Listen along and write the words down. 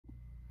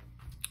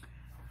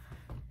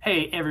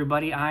Hey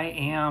everybody, I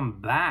am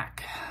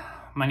back.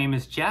 My name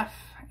is Jeff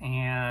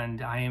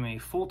and I am a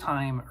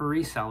full-time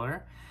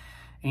reseller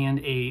and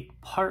a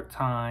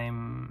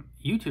part-time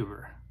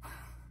YouTuber.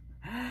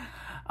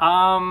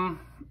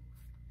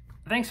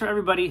 Thanks for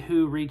everybody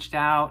who reached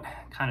out,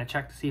 kind of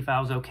checked to see if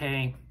I was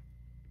okay.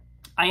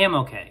 I am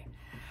okay.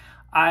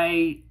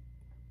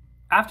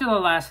 After the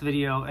last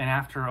video and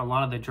after a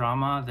lot of the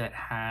drama that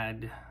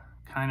had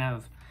kind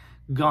of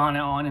gone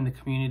on in the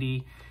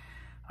community,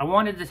 I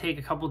wanted to take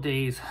a couple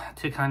days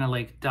to kind of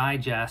like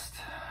digest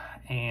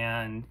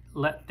and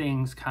let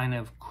things kind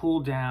of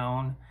cool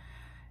down.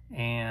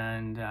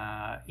 And,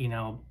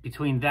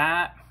 between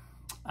that,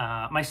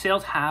 my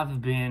sales have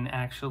been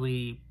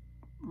actually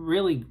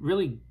really,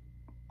 really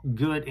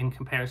good in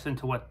comparison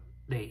to what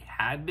they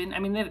had been. I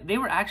mean, they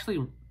were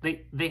actually,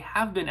 they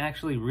have been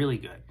actually really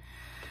good.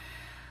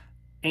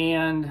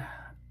 And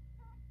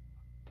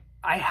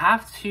I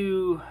have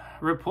to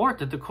report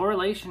that the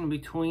correlation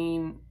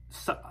between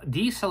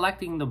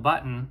deselecting the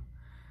button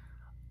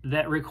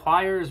that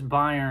requires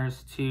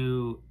buyers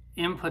to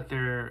input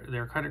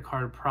their credit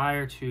card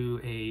prior to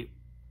a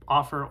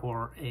offer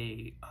or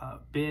a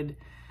bid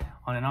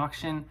on an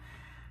auction,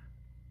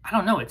 I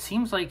don't know, it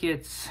seems like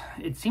it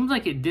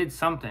did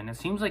something. It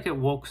seems like it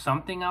woke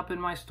something up in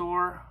my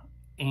store,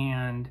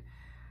 and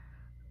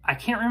I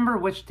can't remember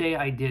which day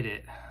I did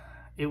it.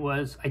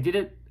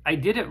 I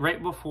did it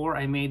right before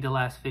I made the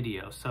last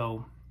video.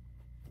 So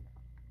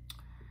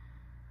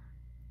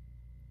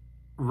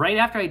right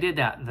after I did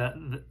that,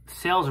 the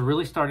sales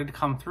really started to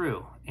come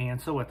through. And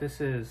so what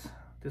this is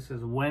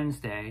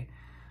Wednesday.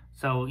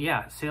 So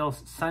yeah,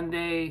 sales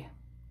Saturday,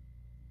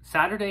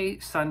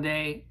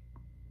 Sunday.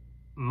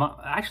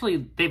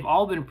 Actually, they've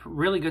all been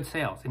really good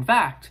sales. In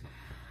fact,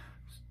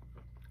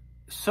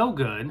 so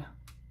good,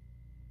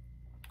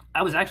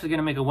 I was actually going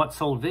to make a what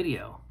sold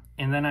video.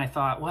 And then I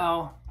thought,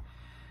 well,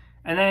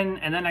 and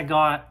then I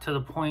got to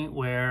the point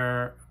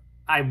where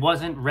I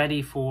wasn't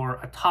ready for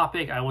a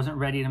topic. I wasn't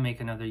ready to make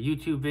another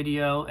YouTube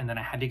video, and then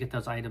I had to get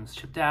those items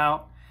shipped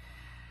out.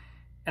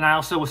 And I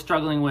also was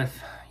struggling with,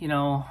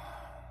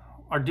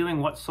 are doing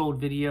what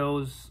sold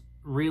videos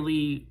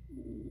really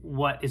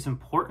what is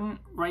important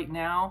right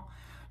now?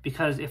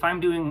 Because if I'm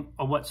doing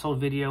a what sold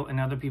video and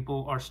other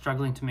people are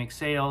struggling to make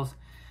sales,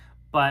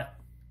 but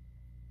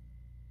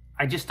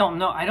I just don't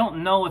know. I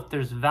don't know if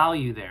there's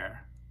value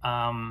there.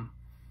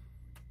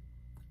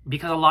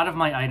 Because a lot of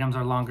my items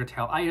are longer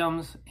tail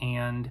items,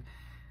 and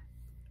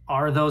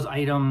are those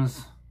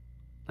items,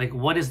 like,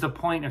 what is the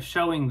point of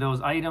showing those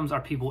items? Are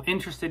people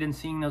interested in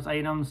seeing those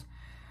items?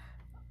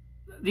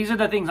 These are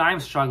the things I'm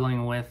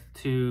struggling with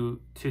to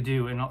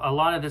do. And a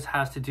lot of this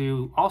has to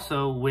do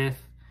also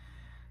with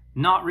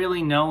not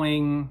really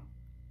knowing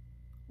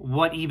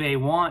what eBay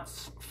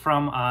wants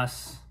from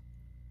us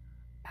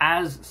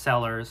as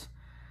sellers.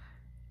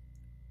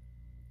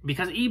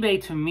 Because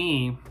eBay, to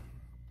me,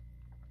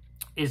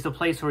 is the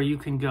place where you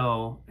can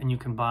go and you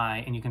can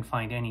buy and you can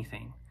find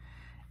anything.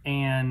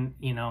 And,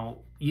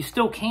 you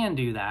still can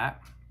do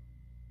that.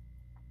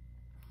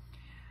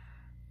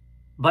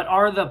 But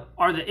are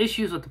the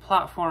issues with the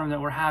platform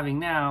that we're having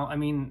now, I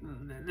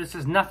mean, this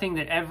is nothing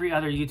that every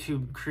other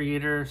YouTube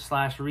creator /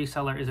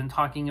 reseller isn't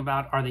talking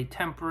about. Are they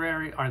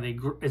temporary?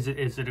 Is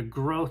it a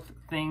growth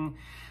thing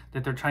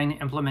that they're trying to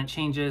implement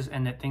changes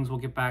and that things will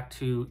get back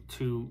to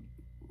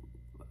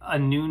a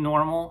new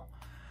normal?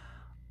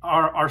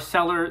 Our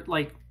seller,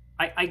 like,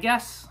 I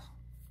guess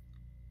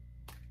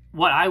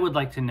what I would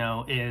like to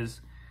know is,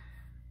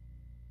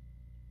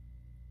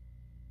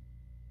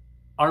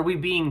 are we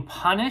being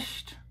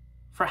punished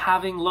for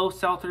having low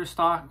sell-through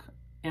stock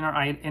in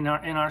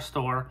our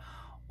store,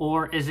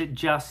 or is it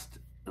just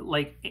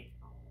like,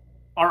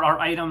 are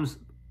our items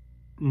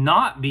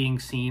not being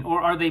seen,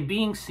 or are they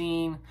being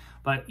seen,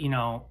 but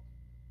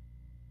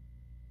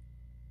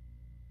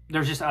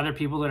there's just other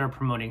people that are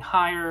promoting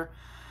higher,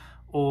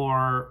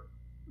 or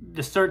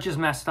the search is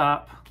messed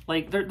up?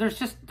 Like,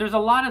 there's a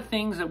lot of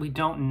things that we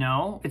don't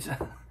know. It's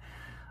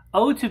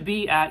to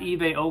be at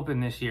eBay Open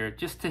this year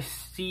just to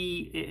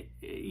see,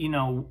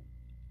 is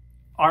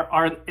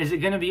it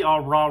going to be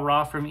all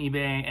raw from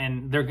eBay,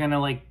 and they're going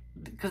to,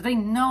 because they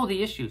know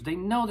the issues, they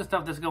know the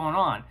stuff that's going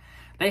on.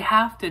 They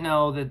have to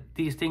know that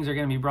these things are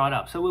going to be brought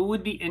up. So it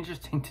would be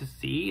interesting to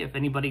see if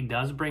anybody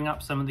does bring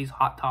up some of these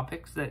hot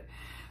topics that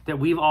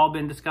we've all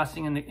been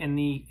discussing in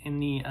the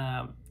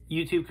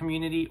YouTube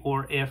community,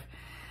 or if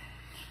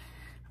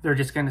they're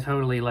just going to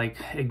totally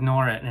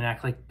ignore it and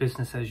act like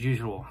business as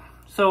usual.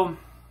 So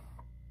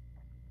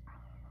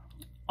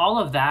all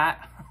of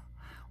that,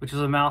 which is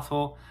a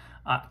mouthful,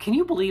 can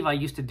you believe I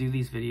used to do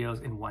these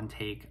videos in one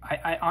take?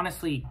 I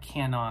honestly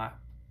cannot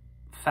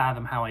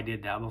fathom how I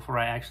did that before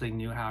I actually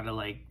knew how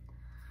to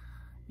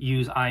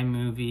use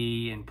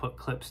iMovie and put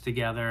clips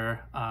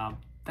together.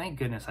 Thank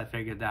goodness I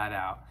figured that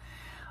out.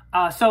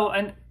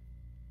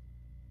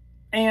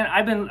 And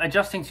I've been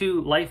adjusting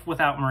to life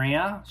without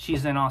Maria.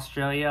 She's in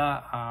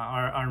Australia.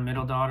 Our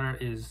middle daughter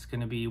is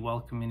going to be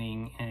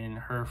welcoming in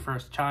her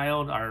first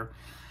child, our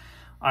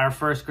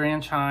first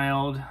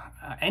grandchild.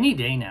 any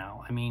day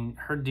now. I mean,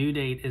 her due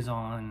date is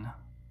on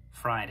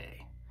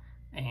Friday.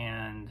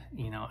 And,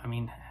 you know, I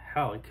mean,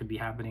 hell, it could be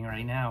happening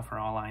right now for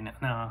all I know.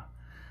 No,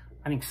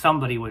 I think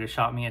somebody would have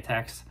shot me a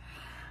text.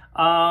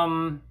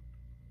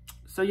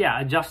 So yeah,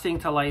 adjusting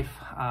to life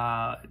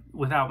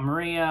without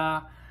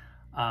Maria.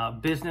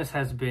 Business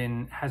has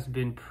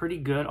been pretty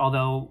good,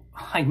 although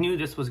I knew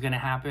this was going to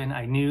happen.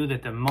 I knew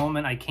that the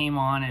moment I came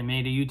on and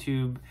made a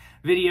YouTube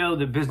video,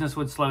 the business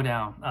would slow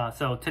down.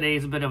 So today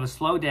is a bit of a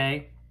slow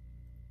day.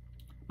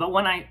 But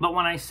when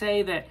I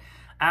say that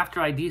after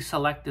I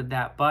deselected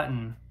that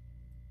button,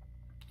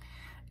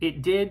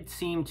 it did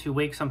seem to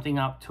wake something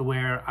up to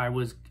where I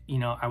was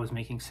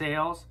making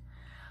sales.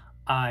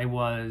 I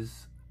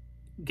was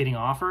getting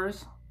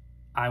offers.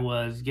 I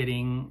was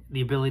getting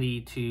the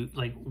ability to,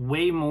 like,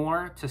 way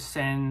more to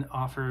send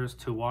offers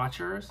to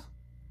watchers.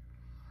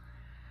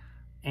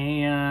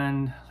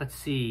 And let's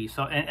see.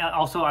 So, and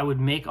also I would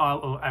make an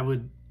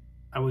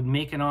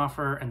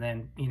offer, and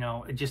then, you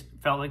know, it just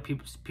felt like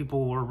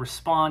people were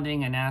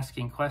responding and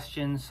asking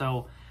questions.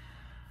 So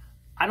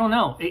I don't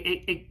know.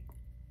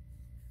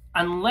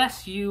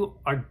 Unless you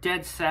are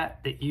dead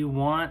set that you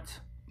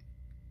want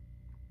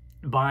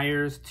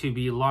buyers to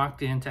be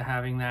locked into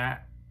having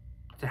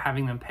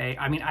them pay.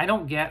 I mean, I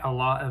don't get a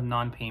lot of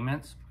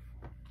non-payments,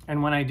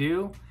 and when I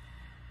do,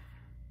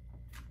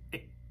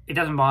 it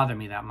doesn't bother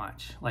me that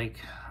much. Like,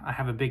 I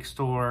have a big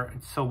store,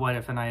 so what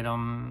if an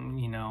item,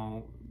 you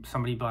know,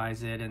 somebody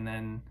buys it and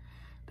then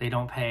they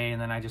don't pay,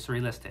 and then I just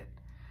relist it.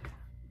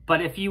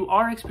 But if you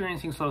are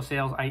experiencing slow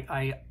sales,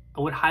 I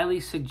would highly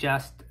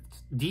suggest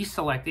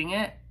deselecting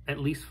it at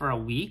least for a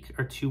week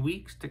or 2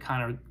 weeks to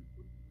kind of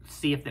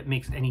see if that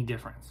makes any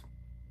difference.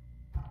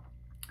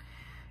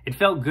 It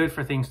felt good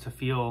for things to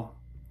feel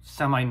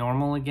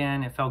semi-normal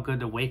again. It felt good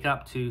to wake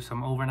up to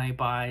some overnight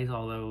buys,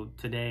 although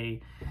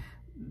today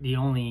the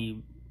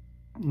only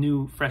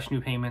fresh new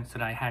payments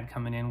that I had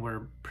coming in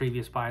were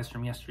previous buys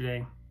from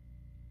yesterday.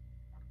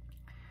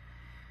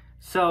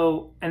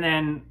 So, and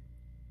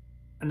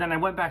then I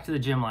went back to the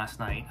gym last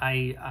night.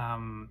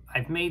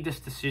 I've made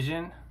this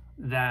decision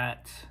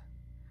that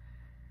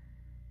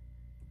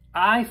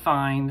I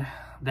find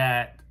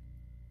that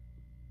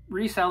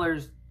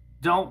resellers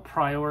don't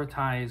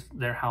prioritize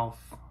their health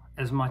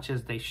as much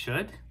as they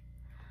should.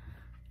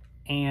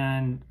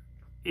 And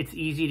it's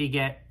easy to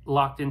get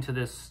locked into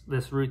this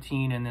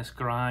routine and this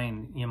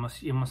grind. You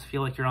must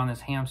feel like you're on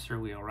this hamster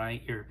wheel,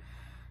 right?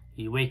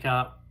 You wake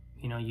up,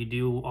 you know, you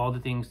do all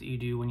the things that you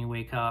do when you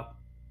wake up,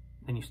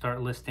 then you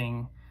start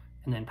listing,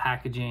 and then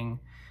packaging,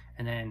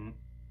 and then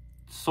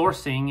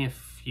sourcing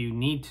if you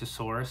need to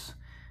source.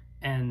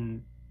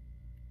 And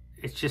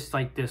it's just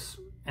like this.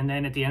 And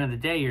then at the end of the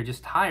day, you're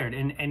just tired.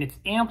 And it's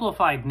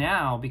amplified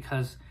now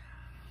because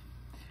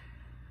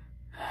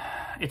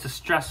it's a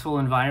stressful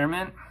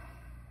environment.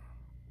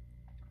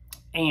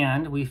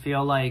 And we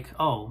feel like,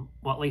 oh,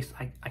 well, at least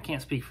I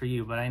can't speak for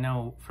you, but I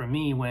know for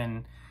me,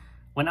 when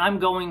I'm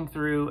going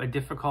through a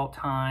difficult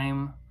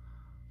time,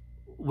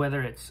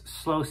 whether it's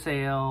slow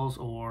sales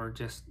or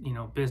just, you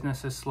know,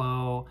 business is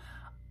slow,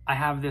 I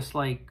have this,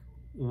 like,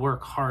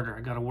 work harder.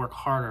 I got to work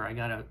harder. I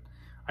got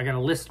to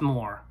list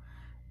more.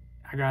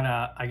 I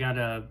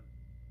gotta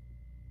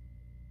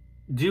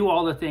do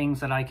all the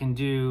things that I can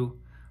do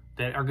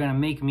that are gonna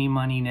make me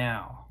money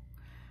now,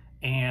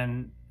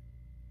 and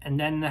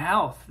then the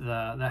health,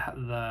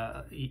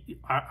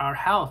 our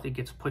health, it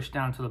gets pushed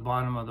down to the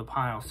bottom of the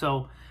pile.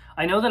 So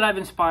I know that I've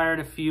inspired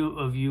a few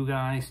of you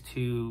guys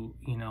to,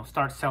 you know,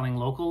 start selling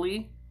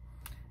locally,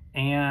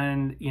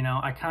 and, you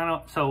know,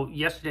 so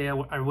yesterday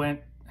I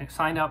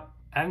signed up.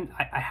 I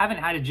haven't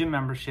had a gym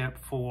membership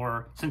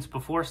since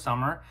before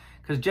summer,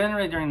 because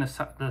generally during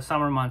the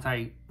summer months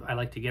I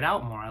like to get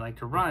out more. I like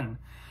to run,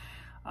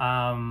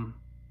 and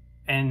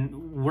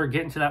we're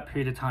getting to that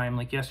period of time.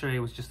 Like yesterday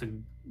was just a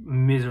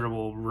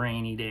miserable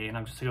rainy day, and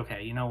I'm just like,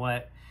 okay, you know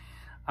what?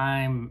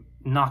 I'm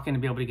not going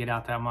to be able to get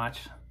out that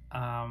much.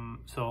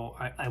 So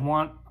I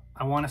want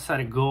to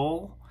set a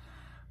goal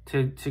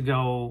to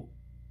go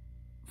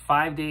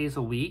 5 days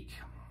a week.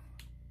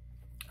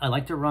 I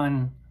like to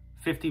run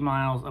 50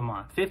 miles a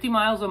month. 50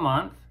 miles a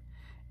month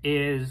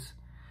is,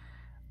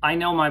 I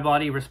know my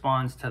body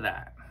responds to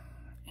that.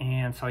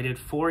 And so I did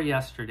 4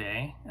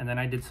 yesterday, and then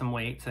I did some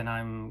weights, and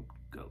I'm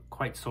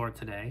quite sore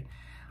today.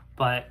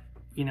 But,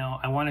 you know,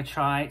 I want to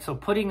try. So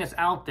putting this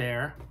out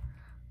there,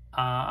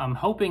 I'm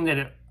hoping that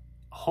I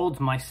hold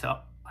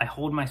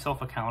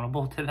myself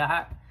accountable to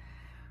that.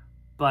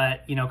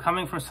 But, you know,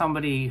 coming from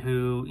somebody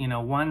who, you know,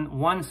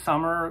 one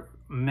summer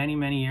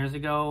many years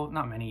ago,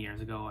 not many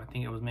years ago, I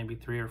think it was maybe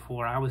 3 or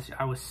 4, I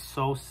was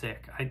so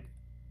sick. I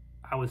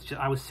was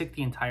sick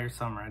the entire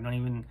summer. I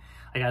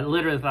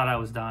literally thought I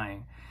was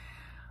dying.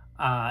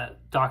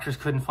 Doctors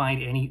couldn't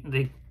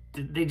find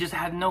they just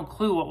had no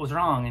clue what was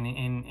wrong,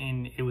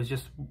 and it was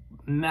just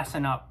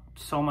messing up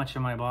so much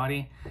in my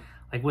body.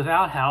 Like,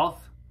 without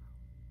health,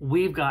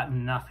 we've got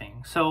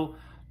nothing. So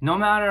no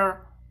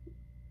matter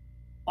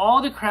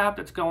all the crap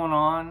that's going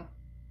on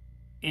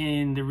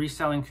in the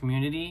reselling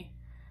community,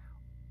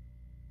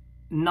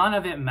 none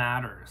of it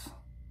matters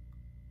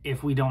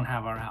if we don't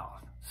have our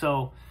health.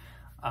 So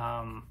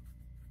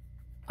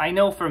I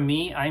know for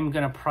me, I'm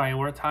going to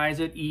prioritize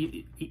it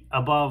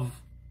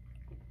above.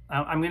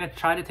 I'm going to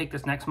try to take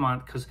this next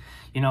month because,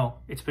 you know,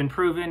 it's been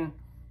proven.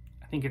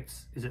 I think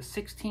is it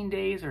 16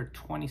 days or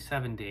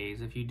 27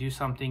 days? If you do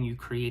something, you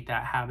create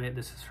that habit.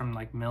 This is from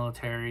like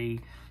military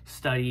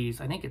studies.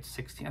 I think it's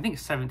 16. I think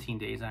it's 17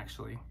 days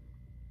actually.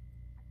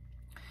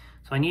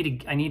 So I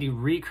need to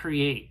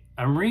recreate.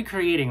 I'm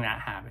recreating that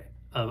habit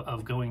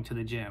of going to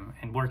the gym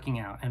and working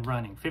out and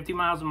running. 50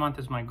 miles a month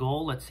is my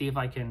goal. Let's see if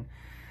I can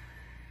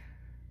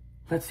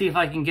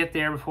get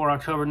there before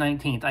October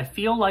 19th. I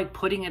feel like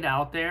putting it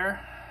out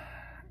there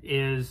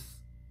is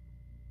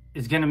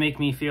going to make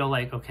me feel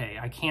like, okay,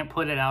 I can't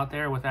put it out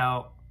there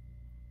without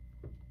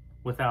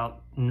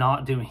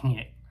not doing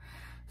it.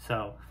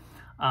 So,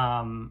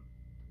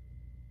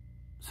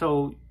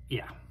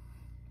 yeah.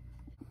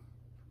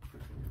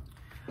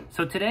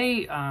 So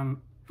today,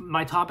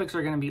 my topics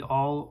are going to be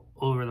all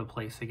over the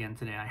place again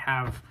today. I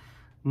have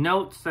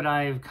notes that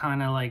I've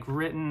kind of like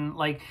written.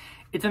 Like,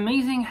 it's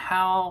amazing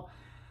how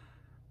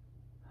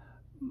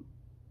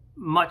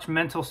much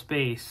mental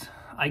space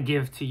I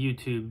give to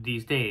YouTube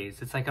these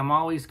days. It's like I'm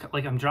always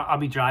like I'll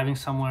be driving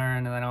somewhere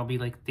and then I'll be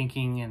like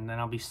thinking, and then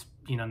I'll be,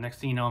 you know, next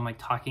thing you know, I'm like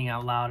talking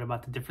out loud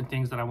about the different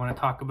things that I want to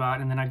talk about,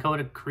 and then I go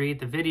to create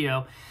the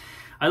video.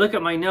 I look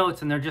at my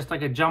notes and they're just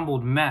like a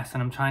jumbled mess,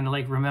 and I'm trying to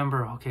like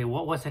remember, okay,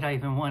 what was it I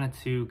even wanted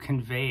to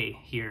convey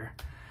here?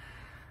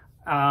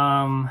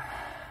 And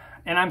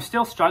I'm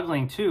still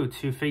struggling too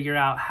to figure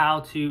out how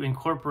to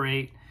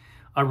incorporate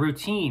a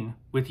routine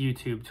with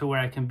YouTube to where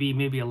I can be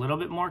maybe a little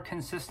bit more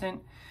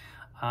consistent.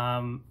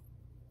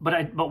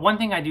 But one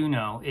thing I do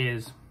know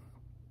is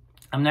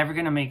I'm never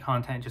going to make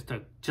content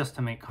just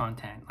to make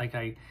content.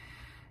 Like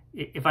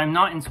if I'm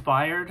not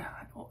inspired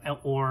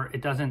or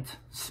it doesn't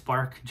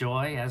spark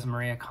joy, as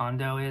Maria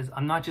Kondo is,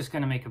 I'm not just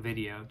going to make a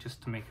video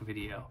just to make a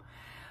video.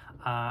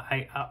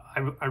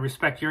 I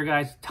respect your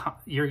guys'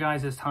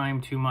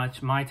 time too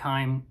much, my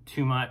time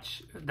too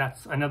much.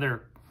 That's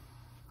another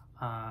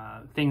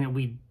thing that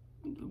we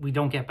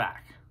don't get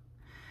back.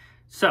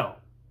 So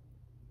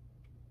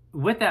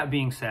with that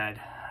being said,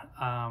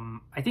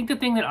 I think the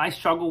thing that I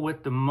struggle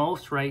with the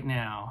most right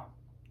now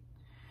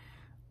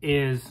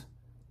is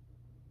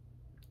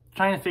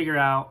trying to figure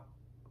out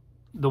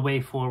the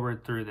way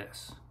forward through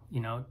this.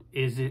 You know,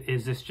 is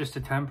this just a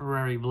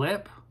temporary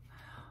blip,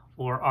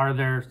 or are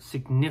there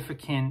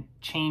significant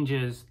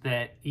changes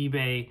that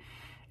eBay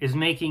is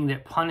making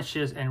that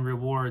punishes and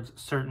rewards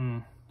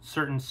certain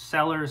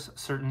sellers,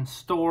 certain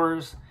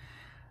stores?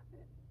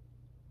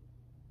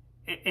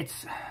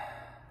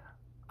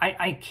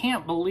 I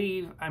can't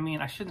believe, I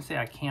mean, I shouldn't say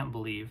I can't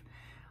believe.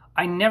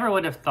 I never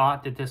would have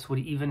thought that this would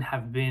even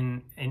have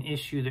been an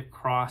issue that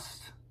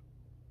crossed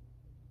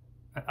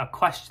a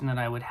question that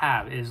I would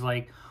have, is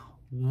like,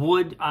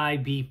 would I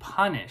be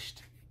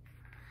punished?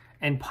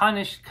 And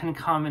punished can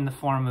come in the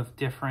form of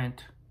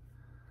different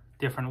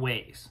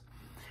ways.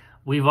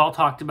 We've all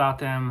talked about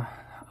them.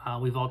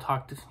 We've all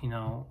talked, you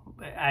know,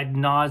 ad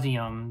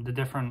nauseum, the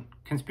different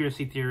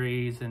conspiracy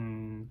theories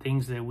and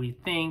things that we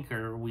think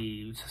or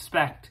we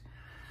suspect.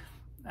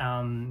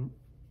 So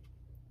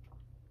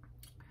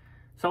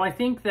I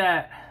think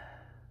that,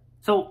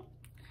 so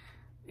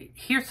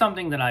here's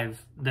something that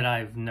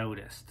I've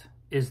noticed,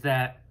 is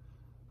that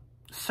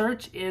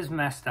search is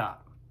messed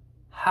up.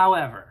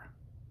 However,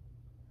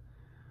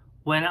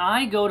 when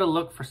I go to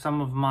look for some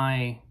of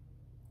my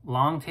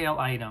long tail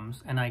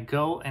items and I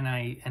go and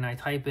I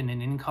type in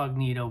an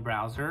incognito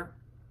browser,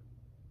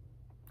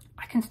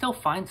 I can still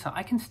find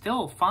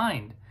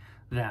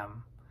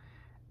them.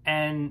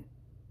 And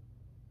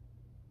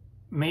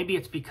maybe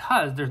it's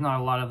because there's not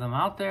a lot of them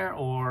out there,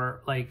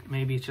 or like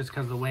maybe it's just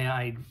because of the way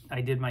I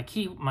did my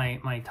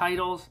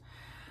titles.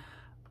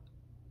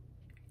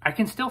 I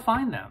can still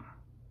find them.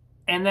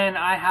 And then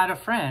I had a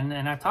friend,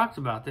 and I've talked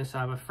about this.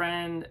 I have a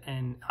friend,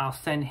 and I'll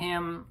send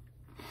him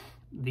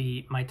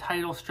my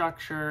title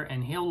structure,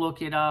 and he'll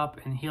look it up,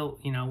 and he'll,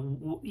 you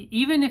know,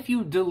 even if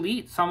you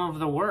delete some of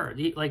the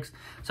words, like,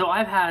 so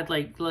I've had,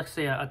 like, let's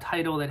say a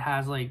title that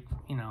has, like,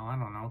 you know, I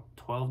don't know,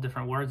 12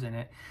 different words in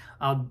it.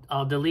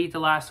 I'll delete the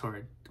last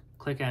word,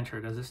 click enter.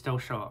 Does it still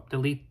show up?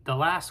 Delete the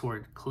last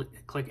word,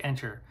 click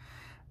enter.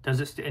 Does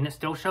it and it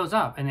still shows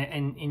up?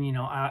 And you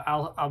know,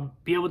 I'll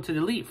be able to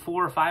delete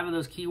 4 or 5 of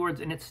those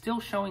keywords, and it's still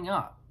showing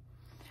up.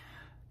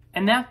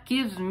 And that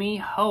gives me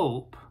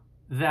hope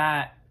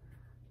that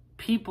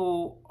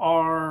people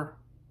are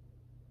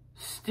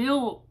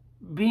still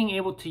being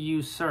able to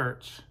use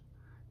search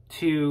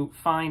to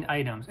find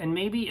items. And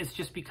maybe it's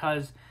just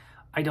because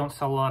I don't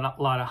sell a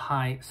lot of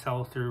high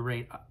sell-through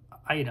rate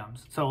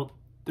items, so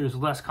there's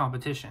less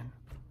competition.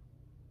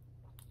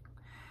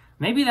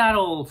 Maybe that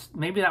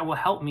will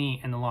help me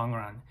in the long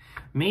run.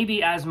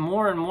 Maybe as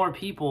more and more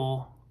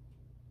people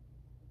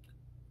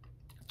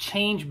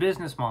change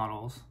business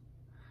models,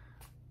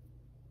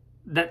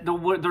 that there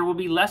will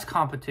be less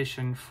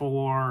competition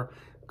for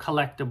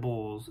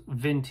collectibles,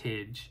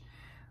 vintage,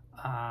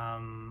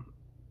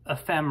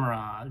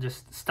 ephemera,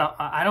 just stuff.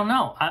 I don't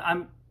know.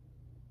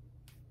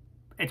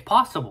 It's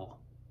possible.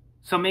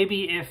 So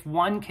maybe if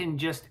one can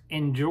just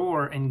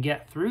endure and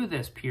get through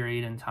this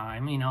period in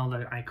time, you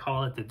know, I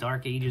call it the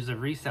dark ages of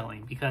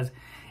reselling, because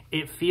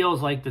it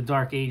feels like the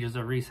dark ages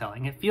of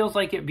reselling. It feels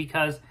like it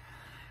because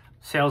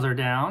sales are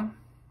down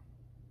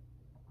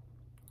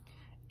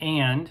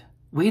and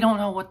we don't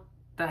know what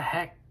the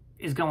heck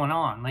is going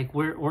on. Like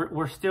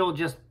we're still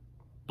just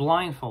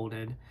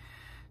blindfolded,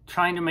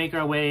 trying to make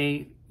our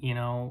way, you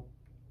know,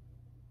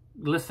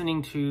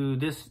 listening to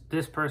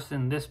this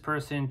person,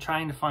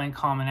 trying to find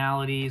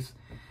commonalities,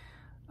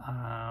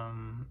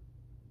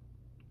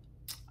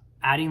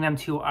 adding them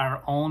to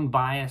our own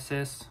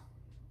biases.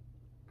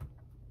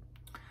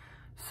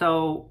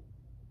 So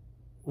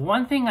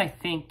one thing I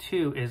think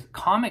too is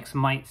comics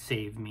might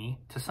save me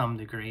to some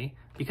degree,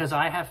 because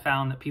I have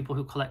found that people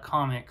who collect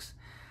comics,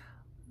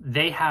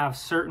 they have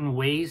certain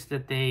ways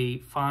that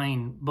they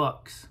find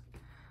books,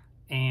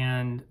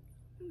 and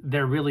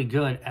they're really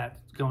good at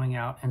going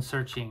out and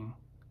searching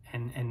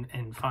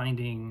and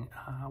finding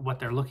what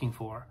they're looking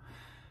for.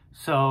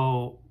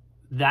 So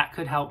that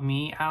could help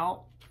me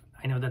out.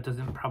 I know that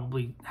doesn't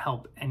probably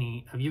help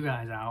any of you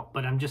guys out,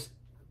 but I'm just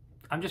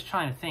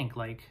trying to think,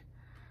 like,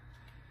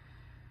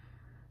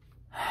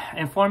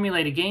 and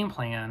formulate a game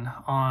plan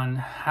on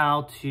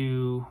how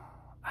to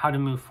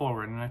move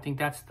forward. And I think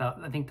that's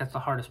the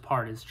hardest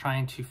part, is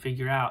trying to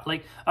figure out,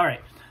 like, all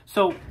right,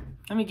 so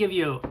let me give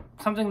you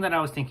something that I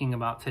was thinking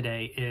about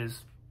today.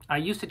 Is I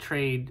used to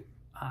trade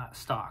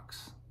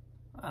stocks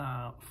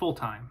full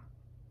time.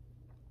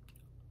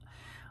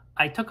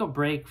 I took a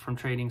break from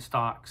trading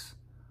stocks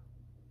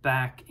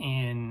back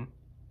in,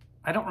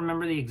 I don't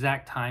remember the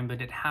exact time,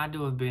 but it had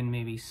to have been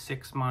maybe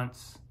 6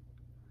 months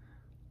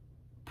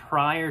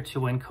prior to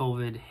when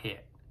COVID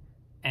hit.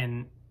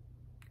 And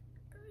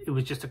it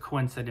was just a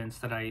coincidence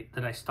that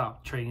I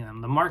stopped trading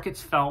them. The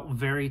markets felt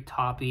very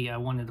toppy. I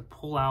wanted to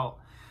pull out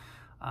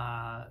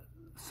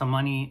some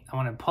money. I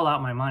wanted to pull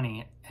out my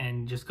money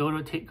and just go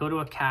to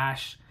a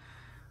cash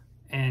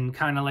and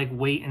kind of like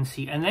wait and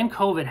see. And then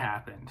COVID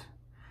happened.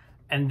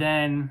 And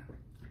then,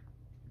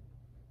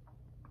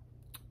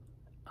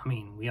 I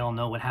mean, we all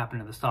know what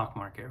happened to the stock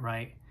market,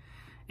 right?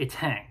 It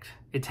tanked.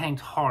 It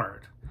tanked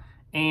hard.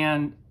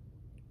 And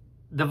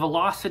the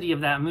velocity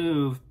of that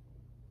move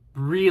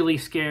really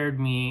scared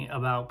me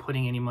about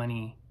putting any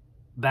money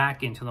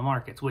back into the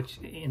markets, which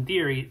in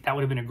theory, that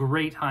would have been a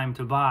great time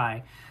to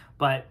buy,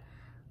 but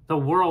the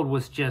world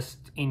was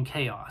just in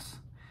chaos.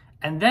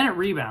 And then it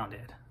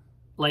rebounded,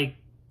 like,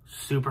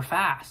 super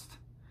fast.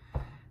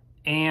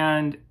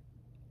 And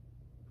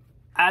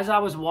as I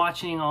was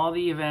watching all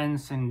the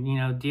events and, you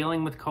know,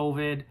 dealing with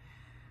COVID,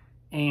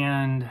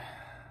 and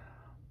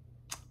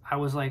I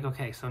was like,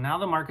 okay, so now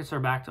the markets are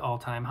back to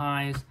all-time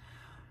highs.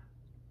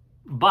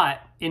 But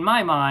in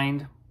my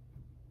mind,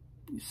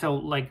 so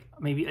like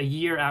maybe a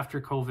year after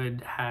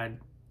COVID had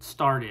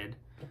started,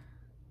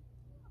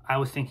 I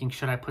was thinking,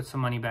 should I put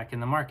some money back in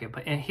the market?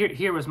 But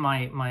here was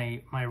my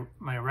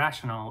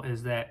rationale,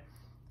 is that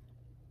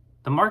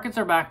the markets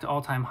are back to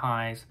all-time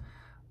highs,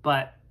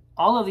 but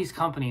all of these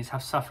companies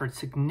have suffered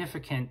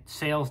significant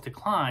sales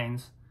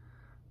declines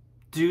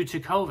due to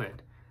COVID.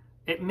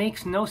 It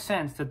makes no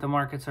sense that the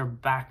markets are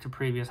back to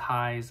previous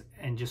highs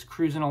and just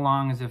cruising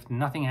along as if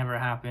nothing ever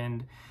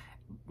happened,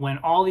 when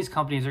all these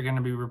companies are going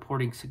to be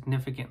reporting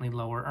significantly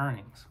lower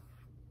earnings.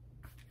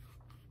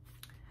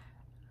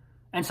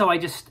 And so I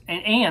just,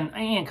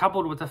 and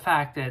coupled with the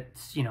fact that,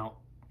 you know,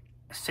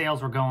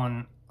 sales were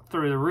going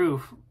through the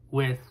roof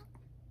with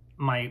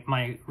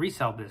my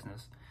resale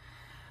business.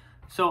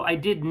 So I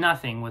did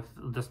nothing with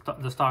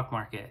the stock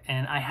market,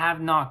 and I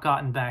have not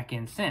gotten back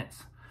in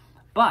since.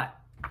 But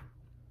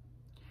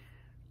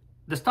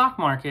the stock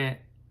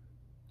market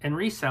and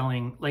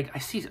reselling, like, I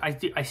see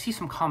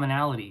some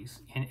commonalities,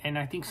 and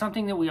I think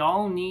something that we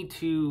all need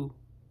to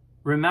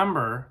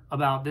remember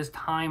about this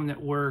time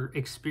that we're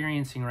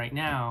experiencing right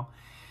now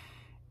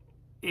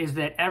is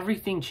that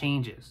everything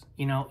changes.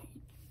 You know,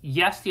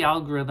 yes, the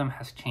algorithm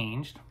has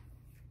changed.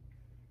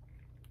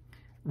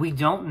 We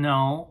don't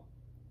know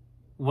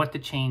what the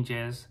change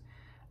is,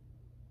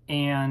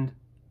 and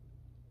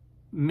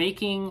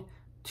making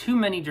too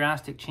many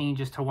drastic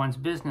changes to one's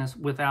business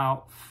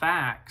without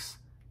facts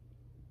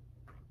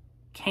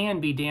can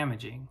be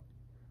damaging,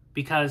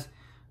 because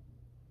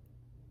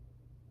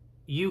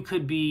you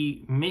could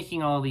be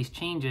making all these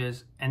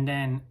changes and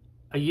then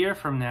a year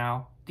from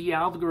now the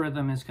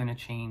algorithm is going to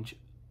change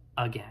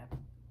again.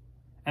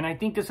 And I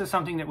think this is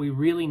something that we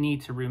really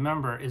need to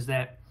remember, is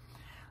that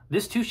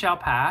this too shall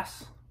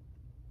pass.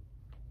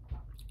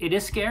 It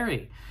is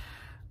scary.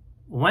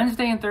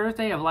 Wednesday and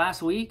Thursday of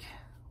last week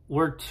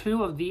were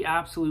two of the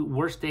absolute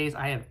worst days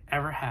I have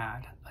ever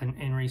had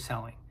in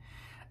reselling.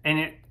 And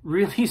it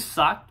really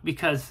sucked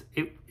because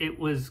it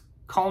was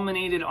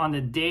culminated on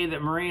the day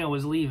that Maria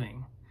was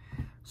leaving.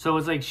 So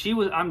it's like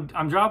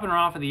I'm dropping her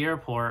off at the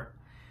airport,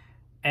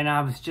 and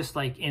I was just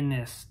like in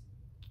this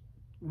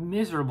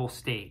miserable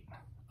state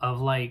of,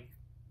 like,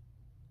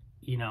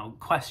 you know,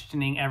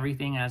 questioning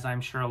everything, as I'm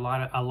sure a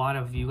lot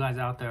of you guys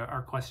out there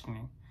are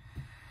questioning.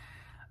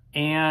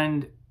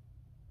 And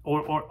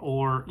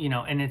or you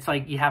know, and it's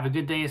like you have a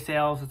good day of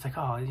sales, it's like,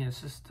 oh, you know,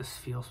 this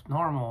feels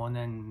normal, and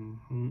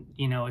then,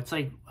 you know, it's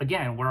like,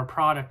 again, we're a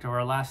product of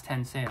our last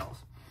 10 sales.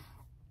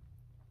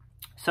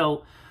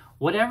 So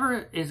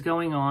whatever is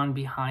going on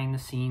behind the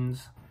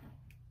scenes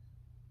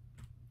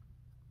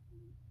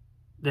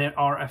that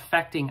are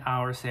affecting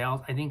our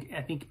sales, I think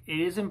it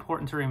is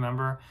important to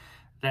remember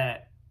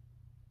that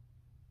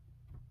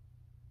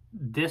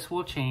this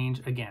will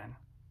change again.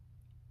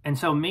 And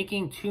so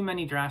making too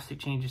many drastic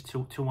changes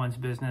to one's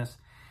business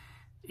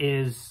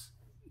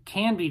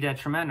can be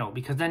detrimental,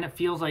 because then it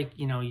feels like,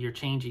 you know, you're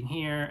changing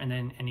here, and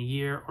then in a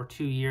year or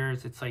 2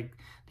 years, it's like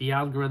the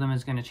algorithm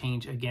is going to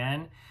change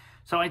again.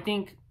 So I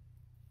think,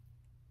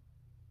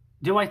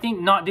 do I think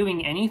not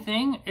doing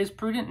anything is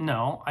prudent?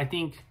 No, I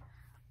think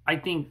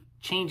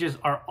changes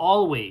are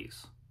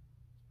always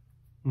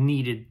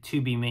needed to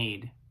be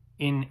made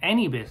in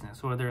any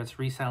business, whether it's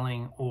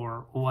reselling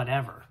or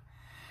whatever.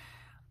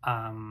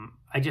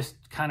 I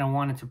just kind of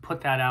wanted to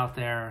put that out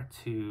there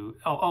to,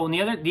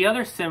 and the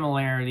other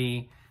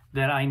similarity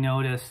that I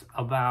noticed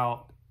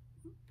about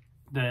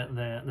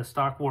the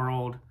stock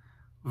world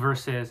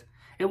versus,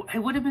 it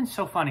would have been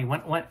so funny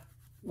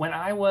when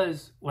I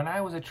was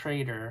a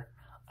trader,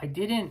 I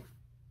didn't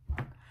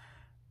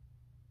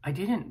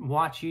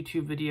watch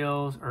YouTube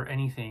videos or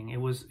anything.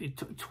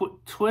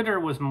 Twitter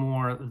was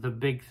more the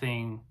big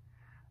thing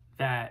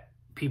that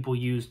people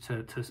use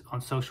on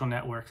social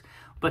networks.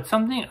 But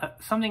something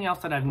else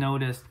that I've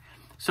noticed.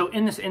 So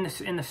in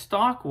the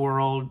stock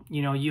world,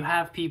 you know, you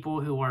have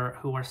people who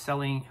are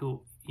selling,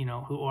 who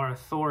are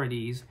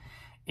authorities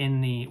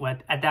in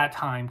at that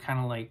time, kind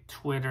of like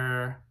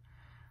Twitter,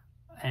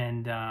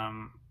 and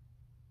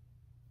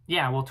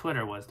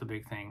Twitter was the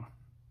big thing.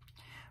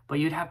 But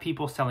you'd have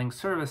people selling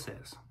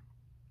services,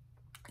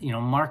 you know,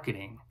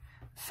 marketing,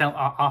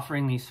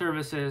 offering these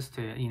services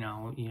to, you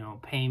know,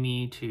 pay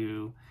me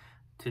to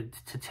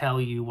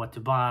tell you what to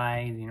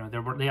buy. You know,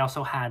 they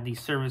also had these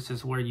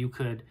services where you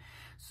could,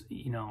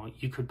 you know,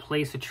 you could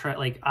place a trade,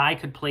 like I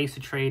could place a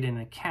trade in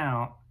an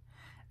account,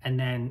 and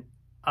then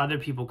other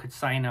people could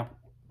sign up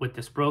with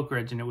this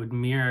brokerage and it would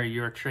mirror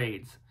your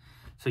trades.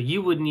 So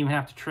you wouldn't even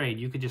have to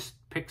trade. You could just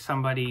pick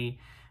somebody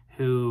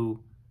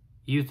who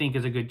you think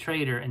is a good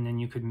trader, and then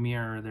you could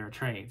mirror their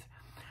trades.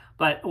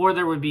 Or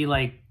there would be,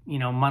 like, you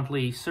know,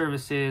 monthly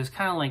services,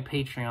 kind of like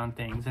Patreon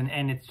things.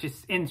 And it's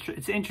just,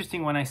 it's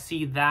interesting when I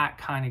see that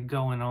kind of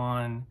going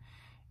on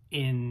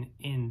in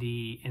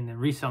the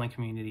reselling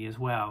community as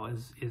well,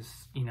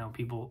 is, you know,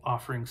 people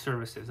offering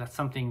services. That's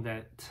something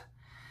that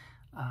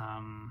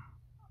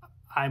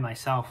I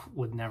myself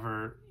would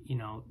never, you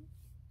know,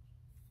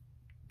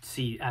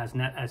 see as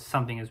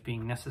something as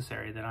being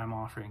necessary that I'm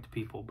offering to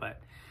people.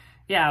 But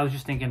yeah, I was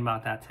just thinking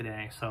about that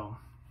today. So,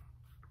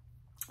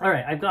 all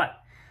right, I've got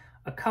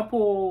a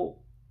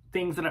couple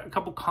things a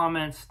couple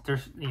comments.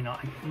 There's, you know,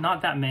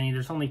 not that many.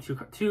 There's only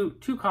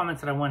two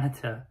comments that I wanted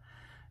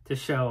to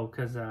show,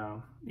 because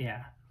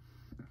yeah.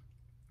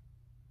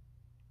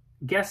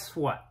 Guess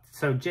what?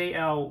 So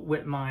JL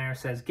Whitmire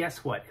says,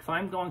 guess what? If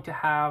I'm going to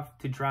have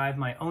to drive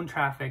my own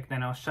traffic,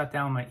 then I'll shut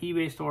down my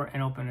eBay store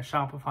and open a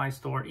Shopify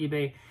store.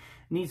 eBay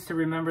needs to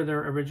remember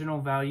their original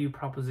value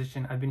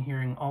proposition. I've been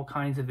hearing all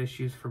kinds of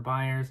issues for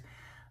buyers.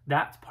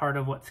 That's part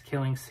of what's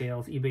killing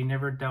sales. eBay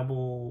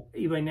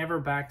never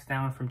backs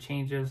down from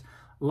changes,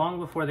 long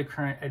before the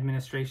current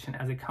administration,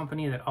 as a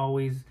company that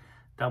always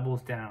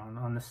doubles down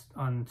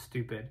on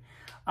stupid.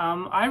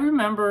 I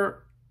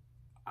remember,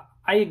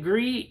 I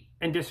agree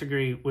and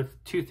disagree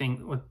with two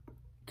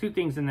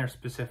things in there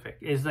specific,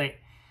 is that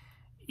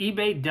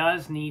eBay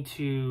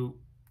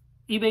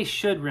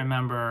should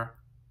remember,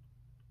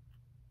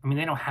 I mean,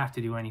 they don't have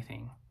to do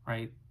anything,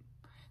 right?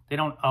 They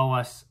don't owe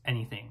us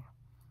anything.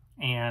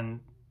 And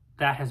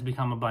that has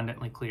become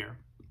abundantly clear.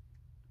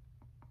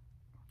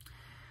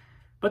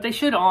 But they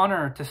should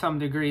honor, to some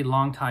degree,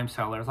 longtime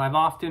sellers. I've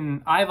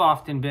often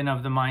been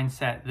of the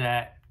mindset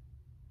that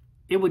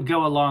it would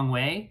go a long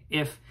way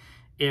if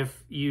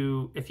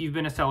you've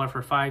been a seller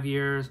for 5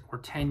 years or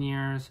 10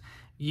 years,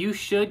 you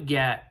should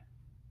get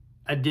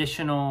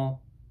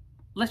additional,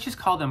 let's just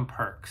call them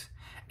perks.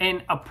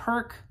 And a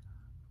perk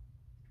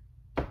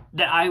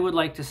that I would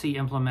like to see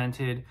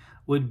implemented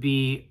would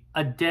be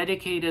a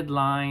dedicated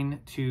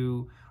line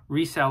to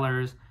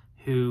resellers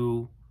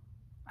who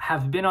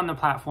have been on the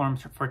platform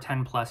for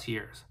 10 plus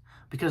years,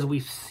 because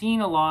we've seen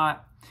a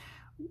lot.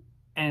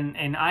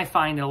 And I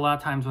find that a lot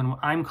of times when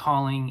I'm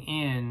calling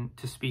in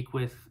to speak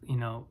with, you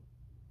know,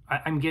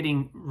 I'm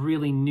getting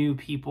really new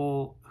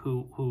people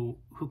who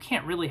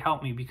can't really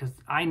help me, because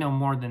I know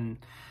more than,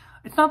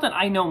 it's not that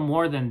I know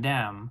more than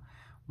them,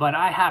 but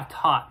I have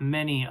taught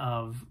many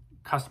of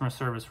customer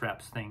service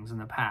reps things in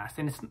the past,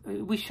 and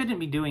we shouldn't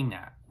be doing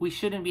that. We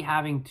shouldn't be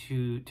having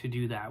to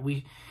do that.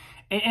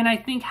 And I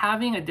think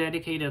having a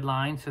dedicated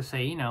line to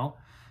say, you know,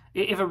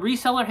 if a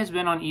reseller has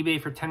been on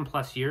eBay for 10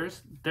 plus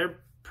years, they're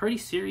pretty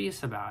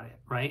serious about it,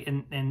 right?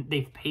 And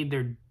they've paid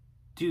their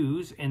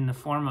dues in the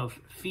form of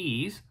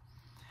fees.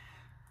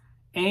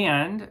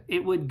 And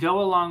it would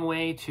go a long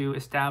way to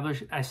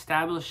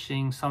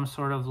establishing some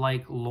sort of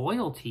like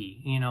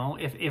loyalty. You know,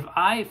 if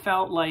I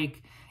felt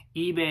like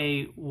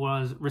eBay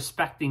was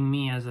respecting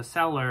me as a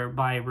seller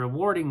by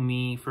rewarding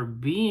me for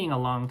being a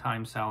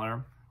long-time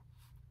seller,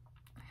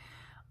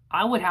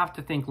 I would have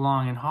to think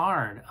long and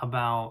hard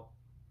about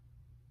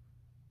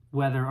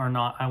whether or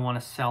not I want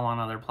to sell on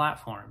other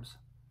platforms.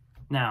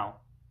 Now,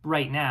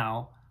 right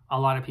now, a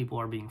lot of people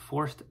are being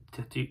forced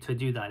to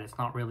do that. It's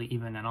not really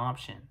even an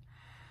option.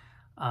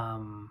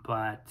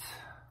 But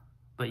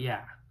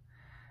yeah.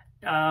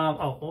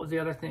 Oh, what was the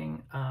other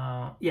thing?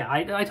 Yeah,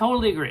 I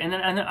totally agree. And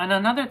then and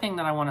another thing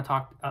that I want to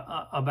talk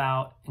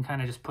about and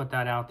kind of just put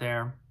that out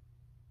there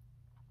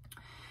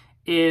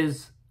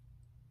is,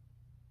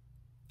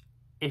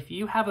 if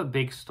you have a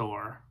big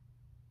store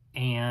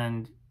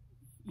and,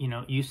 you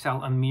know, you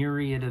sell a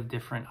myriad of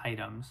different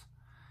items,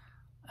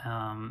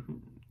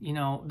 you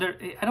know,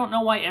 I don't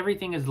know why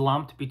everything is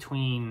lumped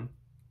between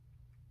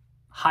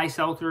high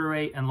sell-through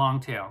rate and long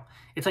tail.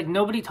 It's like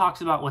nobody talks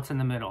about what's in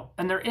the middle,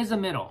 and there is a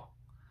middle.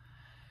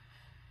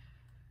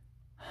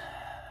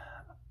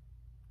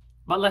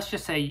 But let's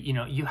just say, you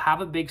know, you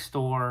have a big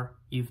store,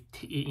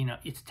 you know,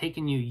 it's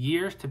taken you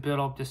years to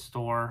build up this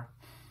store.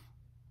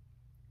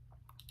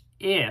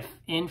 If,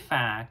 in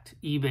fact,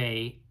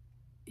 eBay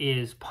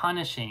is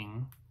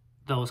punishing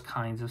those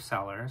kinds of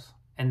sellers,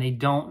 and they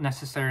don't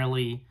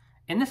necessarily,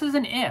 and this is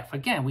an if,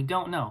 again, we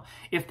don't know.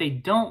 If they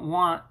don't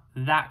want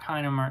that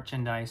kind of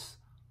merchandise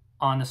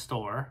on the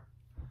store,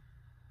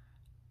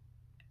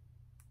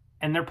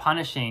 and they're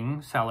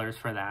punishing sellers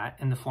for that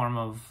in the form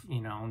of, you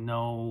know,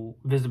 no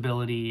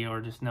visibility or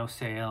just no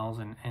sales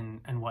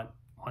and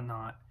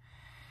whatnot.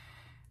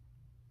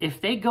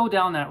 If they go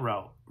down that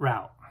route,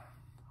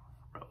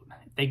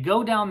 they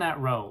go down that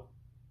route,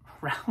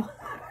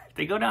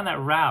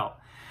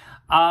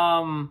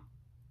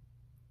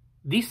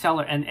 these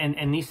sellers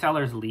and these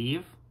sellers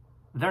leave,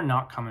 they're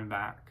not coming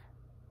back.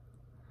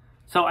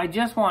 So I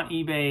just want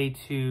eBay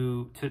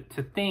to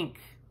think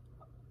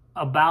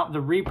about the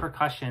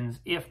repercussions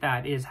if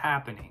that is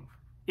happening,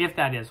 if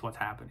that is what's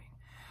happening,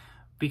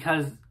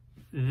 because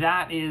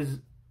that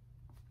is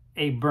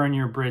a burn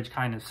your bridge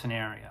kind of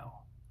scenario.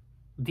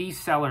 These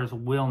sellers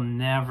will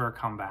never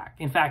come back.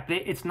 In fact,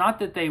 it's not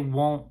that they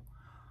won't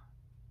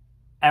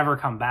ever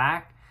come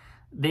back.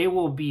 They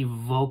will be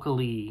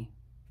vocally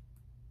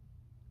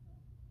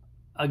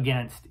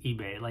against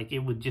eBay. Like it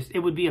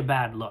would be a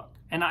bad look.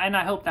 And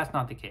I hope that's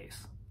not the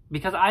case,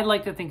 because I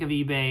like to think of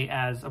eBay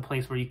as a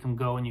place where you can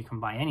go and you can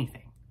buy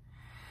anything.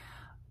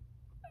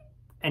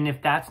 And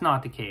if that's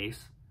not the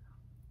case,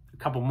 a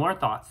couple more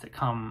thoughts that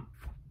come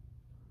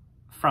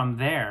from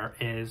there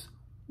is,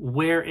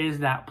 where is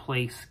that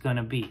place going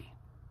to be?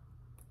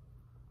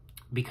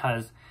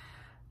 Because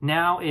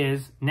now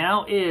is,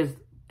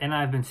 and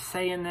I've been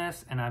saying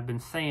this,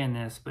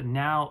 but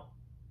now,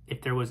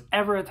 if there was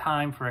ever a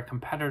time for a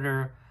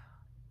competitor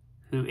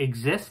who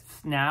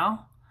exists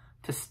now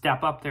to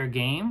step up their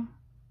game,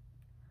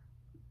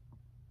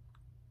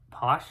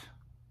 Posh,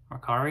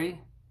 Mercari.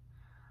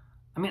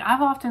 I mean,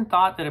 I've often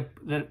thought that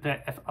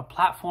if a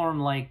platform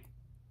like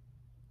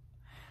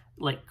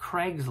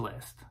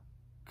Craigslist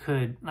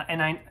could,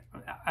 and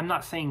I'm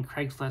not saying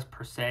Craigslist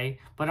per se,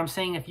 but I'm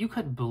saying if you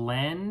could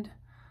blend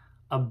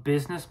a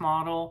business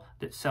model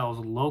that sells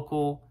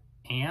local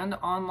and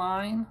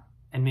online,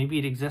 and maybe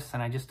it exists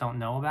and I just don't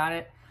know about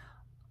it,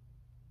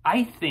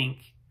 I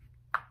think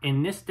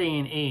in this day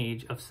and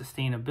age of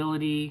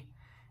sustainability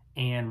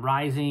and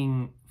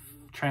rising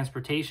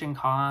transportation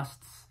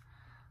costs,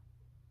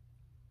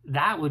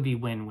 that would be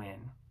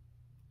win-win,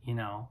 you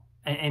know.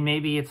 And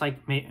maybe it's like,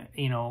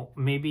 you know,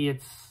 maybe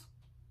it's,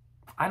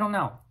 I don't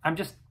know. I'm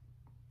just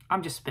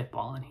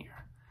spitballing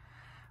here.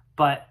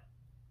 But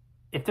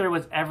if there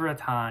was ever a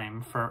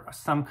time for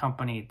some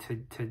company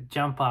to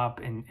jump up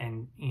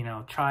and you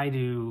know, try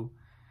to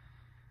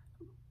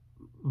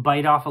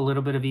bite off a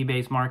little bit of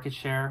eBay's market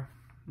share,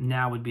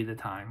 now would be the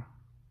time.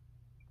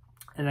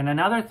 And then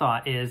another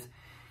thought is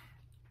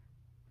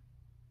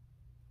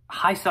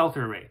high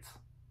sell-through rates.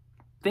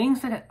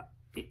 Things that,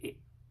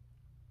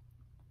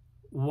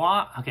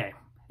 okay,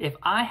 if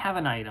I have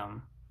an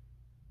item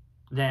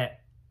that,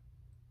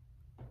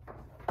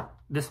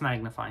 this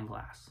magnifying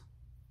glass,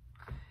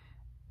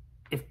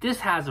 if this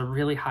has a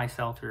really high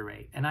sell-through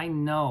rate, and I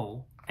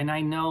know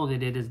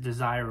that it is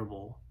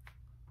desirable,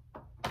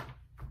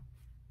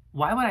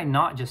 why would I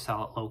not just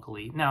sell it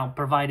locally? Now,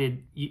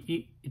 provided,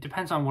 it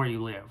depends on where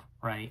you live,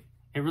 right?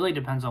 It really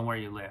depends on where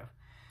you live.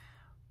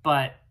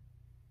 But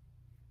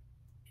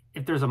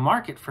if there's a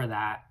market for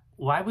that,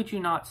 why would you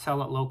not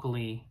sell it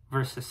locally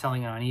versus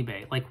selling it on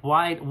eBay? Like,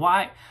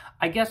 why,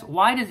 I guess,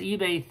 why does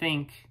eBay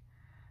think,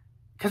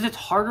 because it's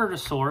harder to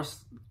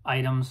source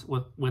items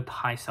with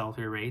high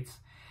sell-through rates,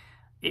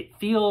 it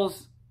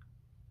feels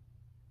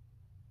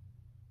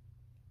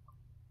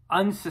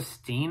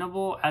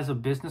unsustainable as a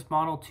business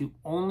model to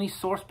only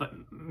source, but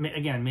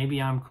again, maybe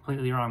I'm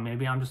completely wrong.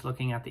 Maybe I'm just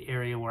looking at the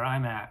area where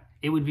I'm at.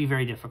 It would be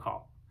very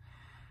difficult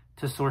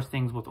to source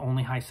things with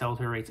only high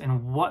sell-through rates?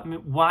 And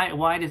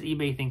why does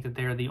eBay think that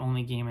they're the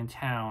only game in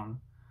town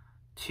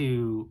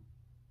to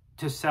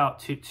sell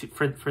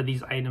for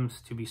these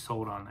items to be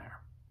sold on there?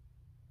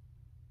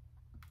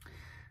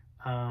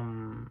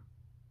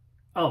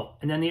 Oh,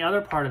 and then the other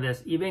part of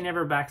this, eBay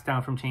never backs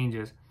down from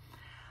changes.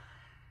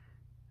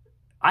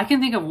 I can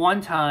think of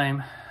one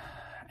time,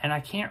 and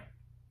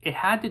it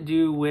had to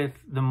do with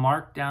the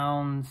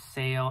markdown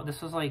sale.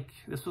 This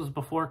was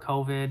before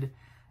COVID.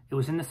 It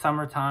was in the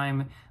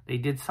summertime. They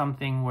did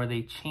something where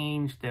they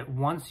changed that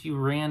once you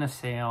ran a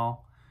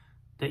sale,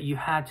 that you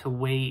had to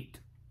wait,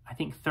 I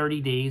think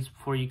 30 days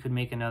before you could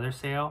make another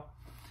sale.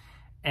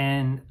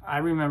 And I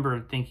remember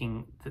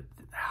thinking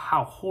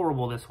how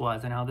horrible this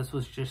was and how this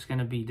was just going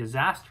to be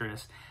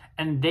disastrous.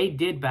 And they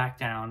did back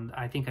down.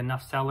 I think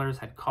enough sellers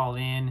had called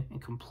in and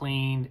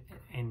complained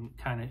and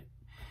kind of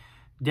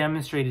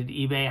demonstrated to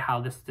eBay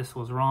how this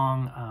was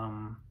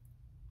wrong.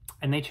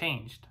 And they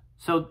changed.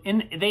 So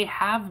they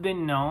have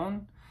been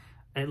known,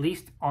 at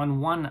least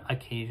on one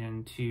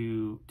occasion,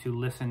 to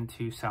listen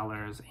to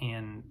sellers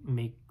and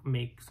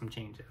make some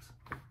changes.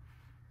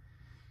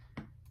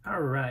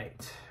 All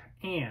right.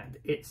 And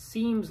it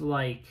seems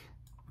like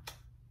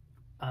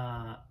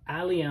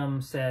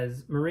Alium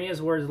says,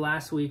 Maria's words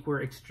last week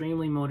were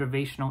extremely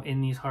motivational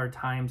in these hard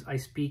times. I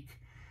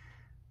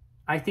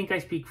think I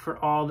speak for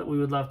all that we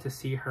would love to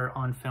see her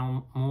on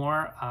film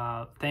more.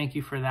 Thank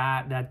you for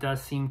that. That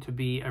does seem to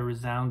be a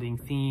resounding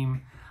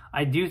theme.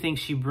 I do think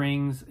she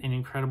brings an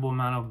incredible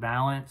amount of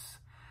balance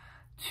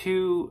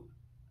to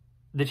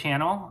the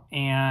channel.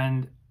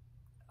 And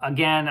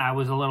again, I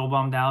was a little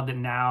bummed out that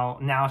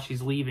now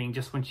she's leaving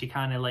just when she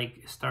kind of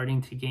like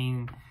starting to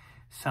gain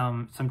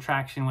some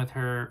traction with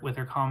her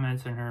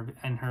comments and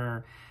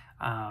her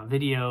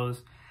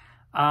videos.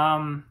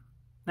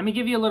 Let me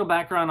give you a little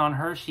background on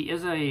her. She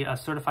is a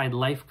certified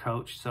life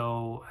coach,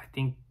 so I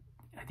think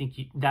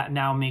that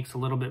now makes a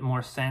little bit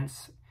more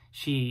sense.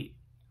 She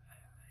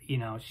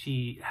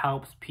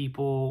helps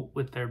people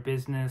with their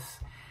business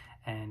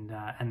and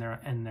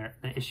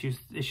the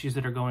issues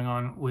that are going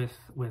on with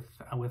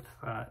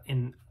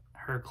in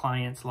her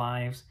clients'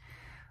 lives.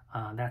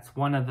 That's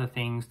one of the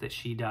things that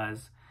she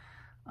does,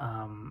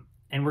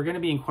 and we're going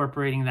to be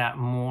incorporating that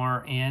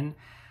more in.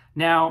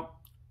 Now,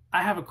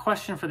 I have a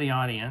question for the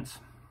audience.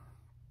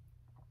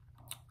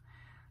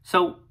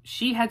 So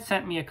she had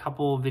sent me a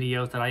couple of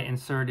videos that I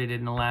inserted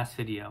in the last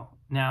video.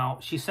 Now,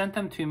 she sent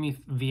them to me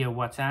via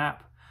WhatsApp.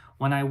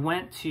 When I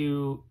went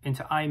into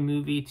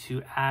iMovie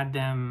to add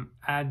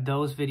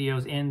those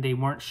videos in, they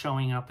weren't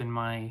showing up in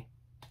the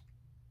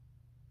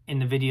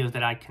videos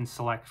that I can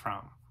select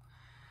from.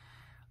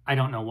 I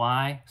don't know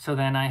why. So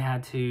then I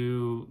had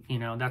to,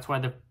 that's why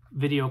the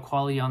video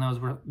quality on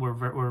those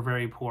were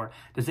very poor.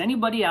 Does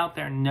anybody out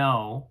there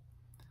know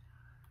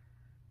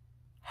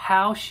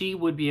how she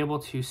would be able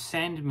to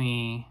send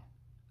me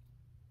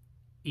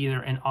either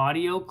an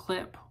audio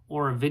clip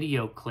or a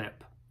video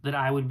clip that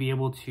I would be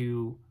able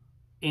to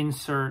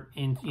insert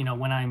in,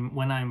 when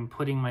I'm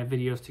putting my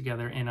videos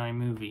together in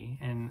iMovie?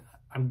 And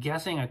I'm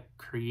guessing a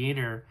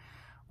creator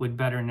would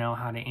better know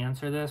how to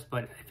answer this,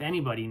 but if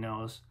anybody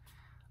knows,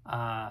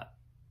 yeah,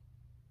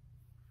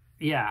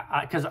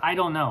 because I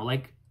don't know.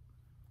 Like,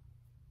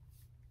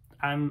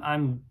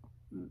 I'm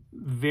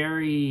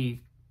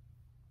very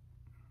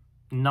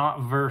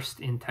not versed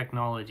in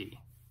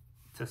technology,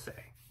 to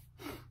say.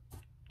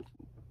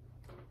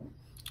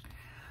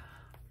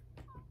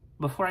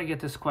 Before I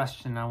get this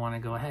question, I want to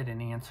go ahead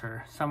and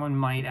answer. Someone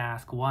might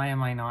ask, why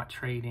am I not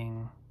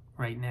trading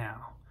right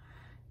now?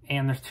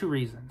 And there's two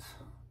reasons.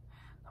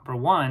 Number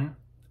one,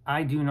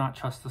 I do not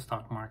trust the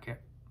stock market.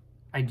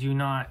 I do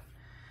not,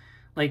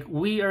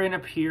 we are in a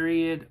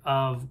period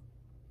of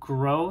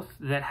growth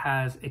that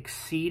has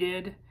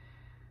exceeded,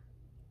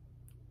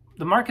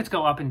 the markets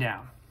go up and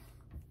down.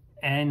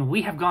 And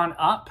we have gone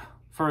up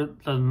for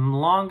the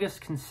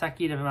longest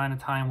consecutive amount of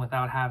time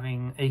without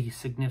having a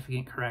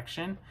significant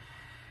correction.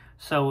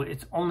 So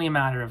it's only a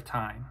matter of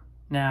time.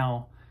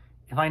 Now,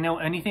 if I know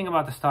anything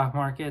about the stock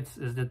markets,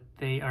 is that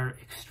they are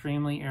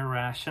extremely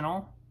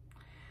irrational.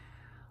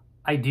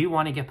 I do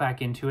want to get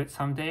back into it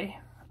someday.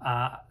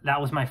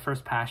 That was my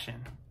first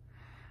passion.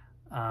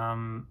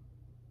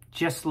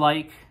 Just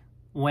like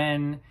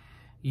when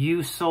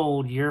you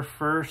sold your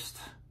first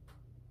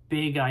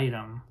big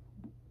item,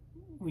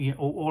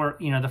 or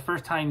the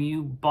first time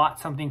you bought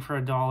something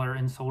for $1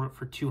 and sold it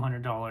for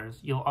 $200,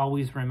 you'll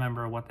always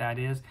remember what that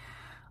is.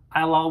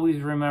 I'll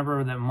always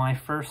remember that my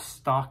first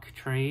stock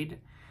trade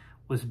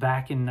was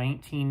back in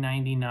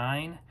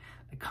 1999.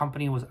 The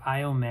company was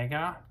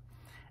iOmega,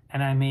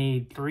 and I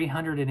made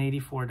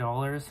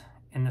 $384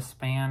 in the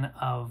span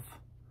of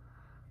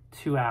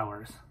 2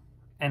 hours,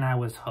 and I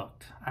was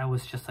hooked. I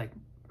was just like,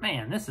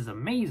 man, this is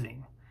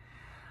amazing.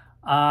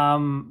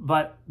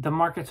 But the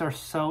markets are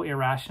so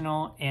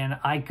irrational, and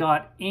I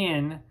got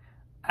in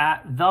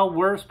at the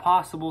worst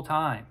possible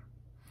time.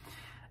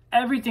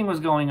 Everything was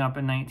going up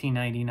in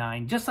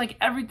 1999, just like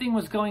everything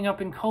was going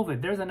up in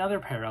COVID. There's another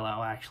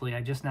parallel, actually,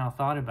 I just now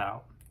thought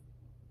about.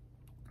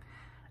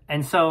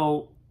 And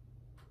so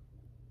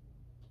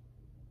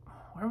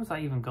where was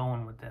I even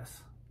going with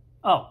this?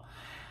 Oh,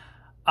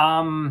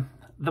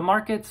 the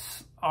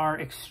markets are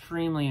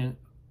extremely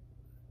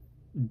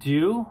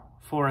due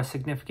for a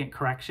significant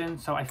correction.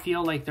 So I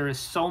feel like there is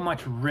so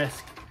much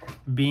risk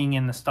being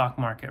in the stock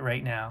market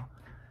right now.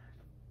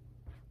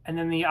 And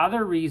then the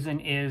other reason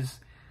is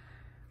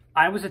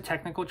I was a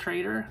technical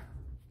trader.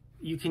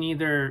 You can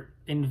either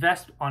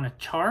invest on a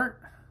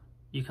chart,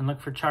 you can look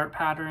for chart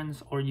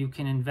patterns, or you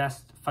can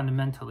invest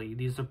fundamentally.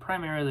 These are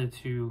primarily the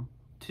two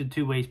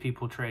ways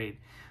people trade.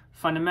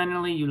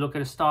 Fundamentally, you look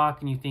at a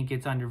stock and you think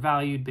it's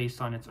undervalued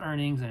based on its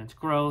earnings and its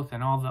growth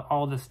and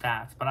all the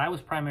stats. But I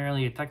was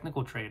primarily a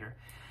technical trader.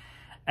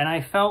 And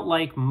I felt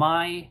like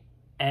my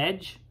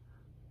edge,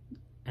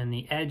 and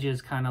the edge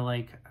is kind of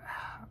like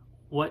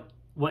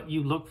what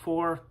you look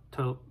for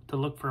to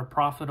look for a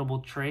profitable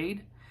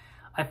trade.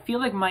 I feel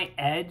like my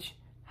edge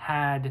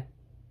had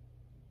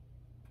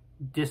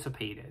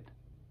dissipated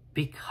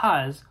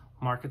because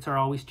markets are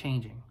always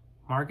changing.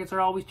 Markets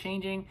are always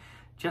changing,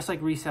 just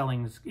like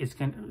reselling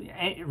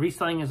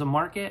reselling is a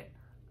market.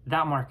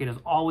 That market is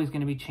always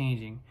going to be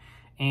changing,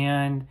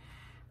 and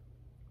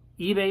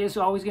eBay is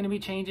always going to be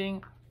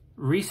changing.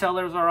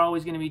 Resellers are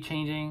always going to be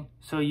changing.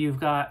 So you've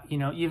got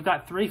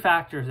three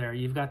factors there.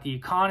 You've got the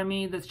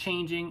economy that's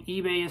changing,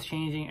 eBay is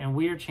changing, and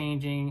we're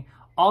changing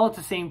all at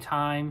the same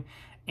time,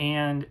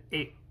 and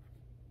it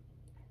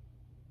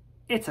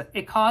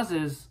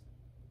causes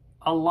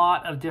a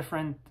lot of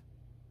different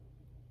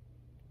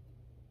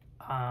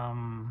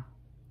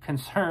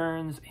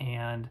concerns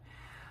and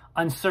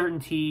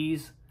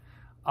uncertainties,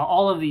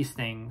 all of these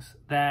things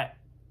that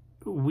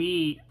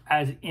we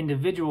as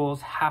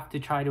individuals have to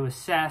try to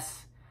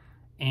assess.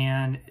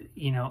 And,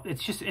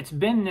 it's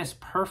been this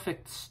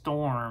perfect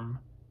storm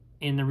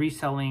in the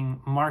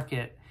reselling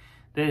market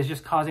that is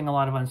just causing a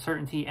lot of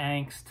uncertainty,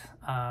 angst,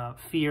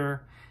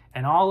 fear,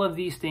 and all of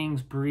these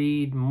things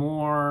breed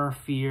more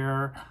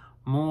fear,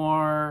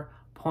 more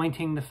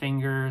pointing the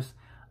fingers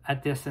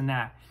at this and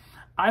that.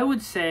 I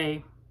would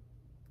say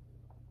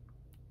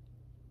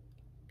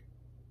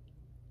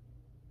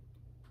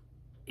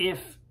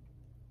if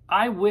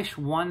I wish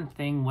one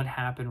thing would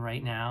happen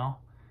right now,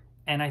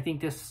 and I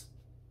think a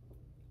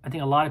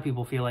lot of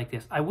people feel like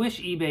this. I wish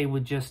eBay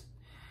would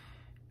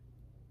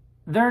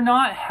they're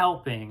not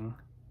helping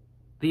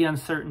the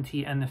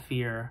uncertainty and the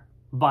fear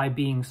by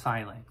being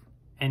silent.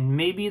 And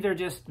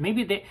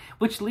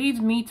which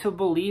leads me to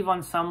believe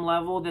on some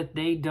level that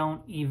they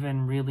don't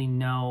even really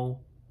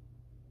know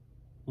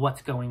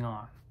what's going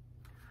on.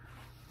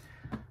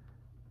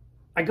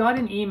 I got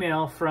an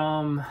email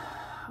from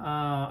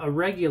a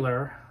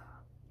regular,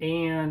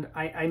 and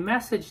I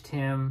messaged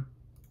him.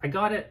 I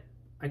got it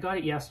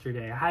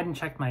yesterday. I hadn't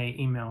checked my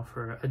email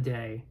for a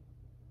day.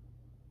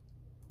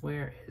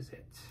 Where is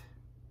it?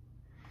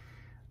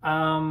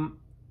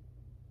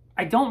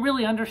 I don't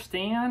really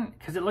understand,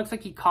 because it looks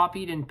like he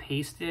copied and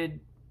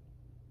pasted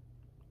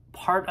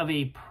part of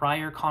a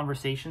prior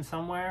conversation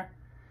somewhere.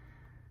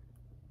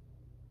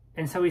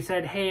 And so he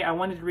said, hey, I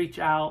wanted to reach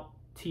out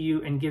to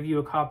you and give you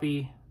a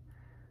copy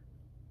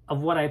of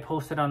what I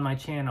posted on my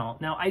channel.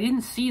 Now, I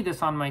didn't see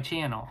this on my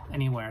channel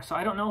anywhere, so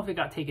I don't know if it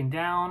got taken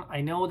down.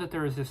 I know that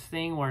there is this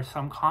thing where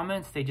some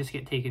comments, they just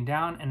get taken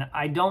down, and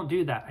I don't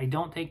do that. I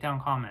don't take down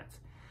comments.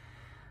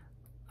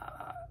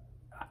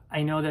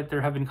 I know that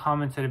there have been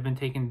comments that have been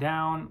taken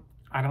down,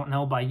 I don't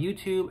know, by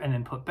YouTube and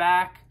then put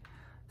back.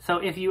 So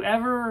if you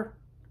ever,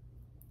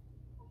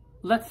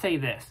 let's say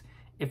this,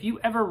 if you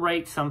ever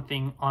write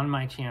something on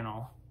my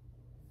channel,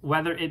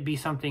 whether it be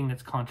something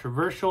that's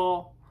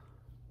controversial,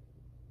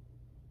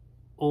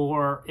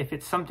 or if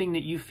it's something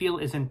that you feel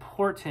is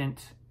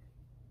important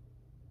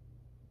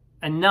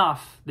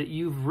enough that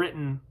you've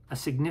written a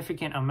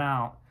significant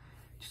amount,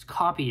 just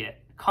copy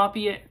it,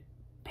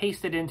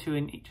 paste it into,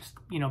 and just,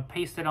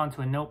 paste it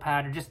onto a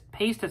notepad, or just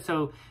paste it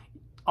so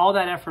all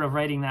that effort of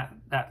writing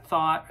that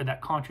thought or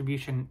that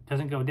contribution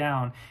doesn't go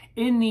down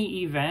in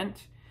the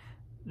event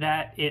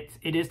that it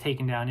is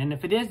taken down. And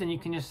if it is, then you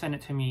can just send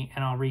it to me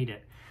and I'll read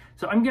it.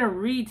 So I'm just going to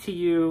read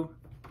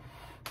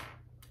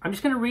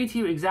to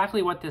you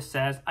exactly what this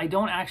says. I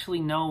don't actually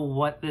know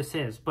what this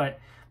is, but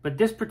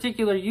this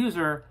particular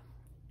user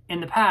in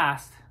the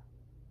past,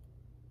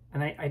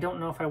 and I don't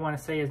know if I want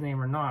to say his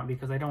name or not,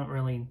 because I don't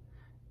really,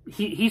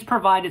 he's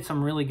provided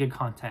some really good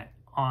content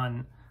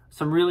on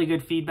some really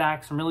good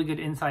feedback, some really good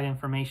inside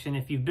information.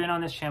 If you've been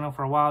on this channel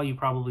for a while, you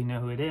probably know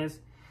who it is.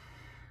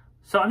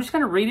 So I'm just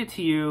going to read it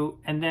to you,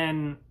 and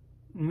then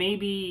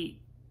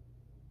maybe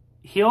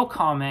he'll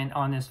comment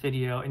on this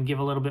video and give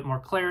a little bit more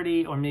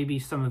clarity, or maybe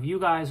some of you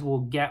guys will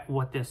get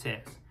what this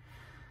is.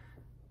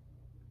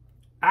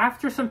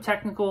 After some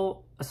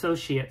technical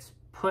associates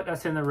put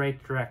us in the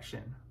right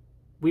direction,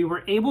 we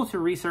were able to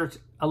research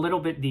a little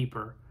bit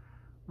deeper.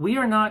 We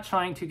are not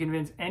trying to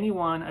convince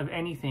anyone of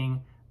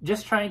anything,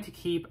 just trying to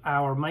keep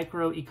our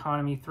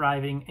microeconomy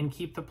thriving and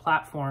keep the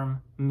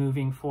platform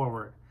moving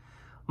forward.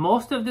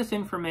 Most of this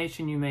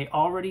information you may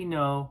already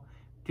know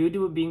due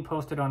to it being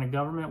posted on a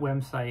government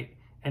website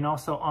and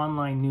also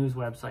online news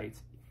websites.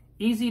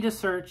 Easy to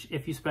search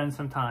if you spend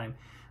some time.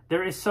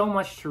 There is so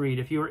much to read.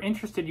 If you are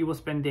interested, you will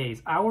spend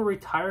days. Our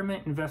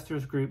retirement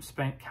investors group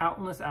spent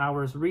countless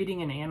hours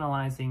reading and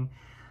analyzing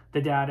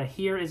the data.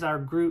 Here is our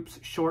group's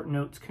short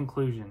notes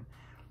conclusion.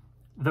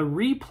 The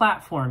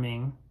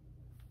re-platforming,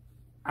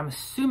 I'm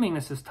assuming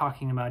this is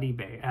talking about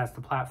eBay as the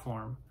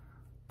platform.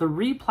 The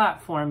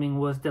re-platforming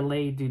was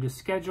delayed due to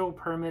schedule,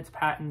 permits,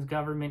 patents,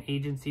 government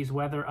agencies,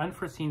 weather,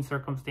 unforeseen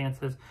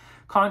circumstances,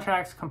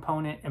 contracts,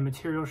 component and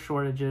material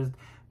shortages,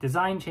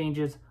 design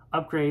changes,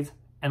 upgrades,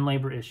 and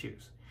labor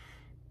issues.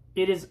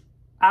 It is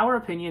our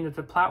opinion that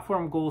the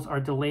platform goals are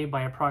delayed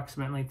by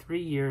approximately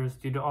 3 years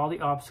due to all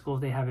the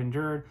obstacles they have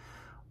endured.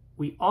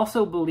 We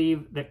also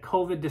believe that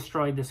COVID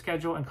destroyed the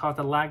schedule and caused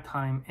a lag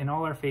time in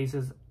all our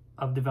phases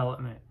of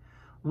development.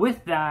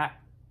 With that,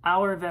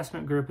 our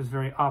investment group is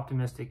very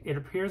optimistic. It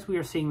appears we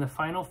are seeing the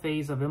final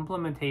phase of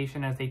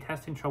implementation as they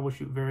test and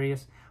troubleshoot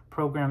various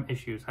program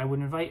issues. I would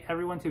invite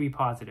everyone to be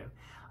positive.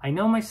 I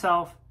know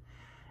myself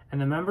and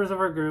the members of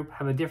our group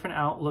have a different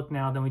outlook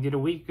now than we did a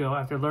week ago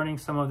after learning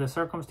some of the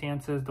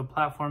circumstances the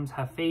platforms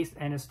have faced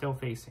and is still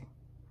facing.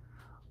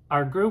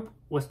 Our group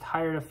was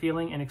tired of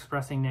feeling and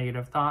expressing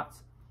negative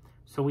thoughts,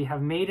 so we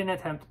have made an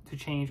attempt to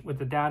change with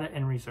the data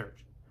and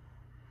research.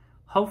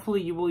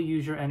 Hopefully you will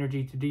use your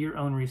energy to do your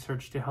own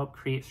research to help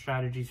create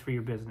strategies for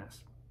your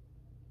business.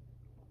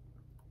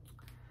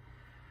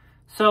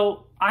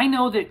 So I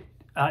know that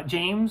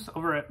James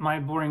over at My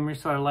Boring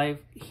Reseller Life,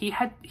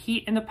 he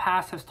in the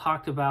past has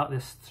talked about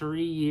this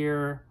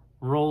 3-year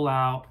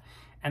rollout,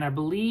 and I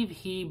believe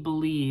he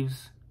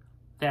believes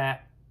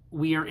that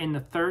we are in the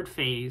 3rd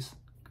phase.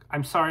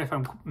 I'm sorry if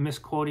I'm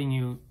misquoting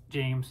you,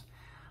 James.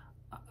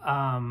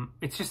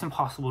 It's just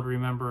impossible to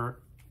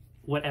remember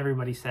what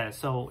everybody says.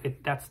 So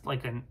that's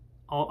like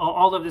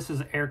all of this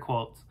is air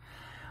quotes.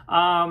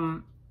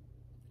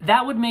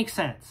 That would make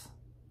sense.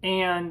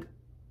 And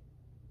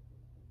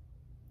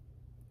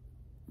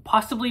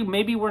possibly,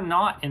 maybe we're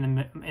not in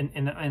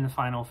the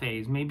final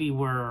phase. Maybe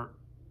we're,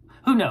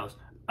 who knows?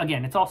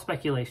 Again, it's all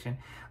speculation.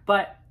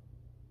 But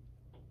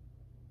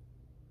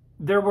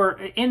there were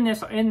in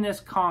this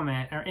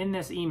comment or in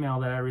this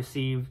email that I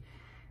received,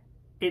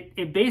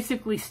 it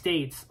basically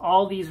states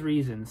all these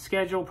reasons: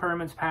 schedule,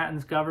 permits,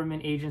 patents,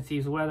 government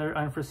agencies, weather,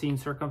 unforeseen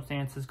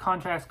circumstances,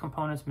 contracts,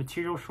 components,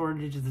 material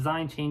shortages,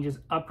 design changes,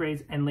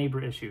 upgrades, and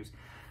labor issues.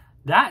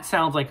 That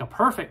sounds like a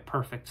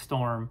perfect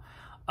storm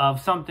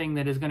of something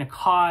that is going to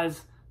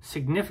cause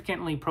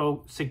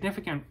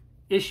significant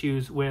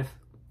issues with,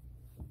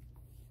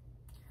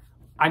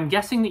 I'm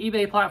guessing, the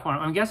eBay platform.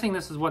 I'm guessing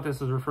this is what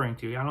this is referring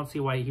to. I don't see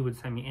why he would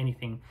send me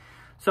anything.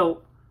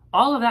 So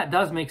all of that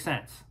does make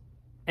sense.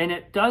 And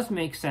it does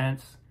make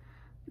sense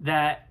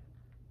that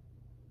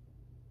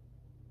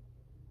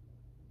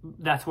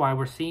that's why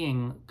we're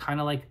seeing kind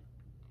of like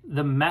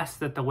the mess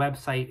that the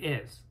website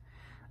is.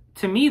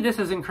 To me, this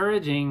is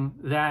encouraging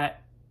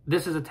that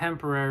this is a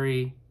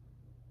temporary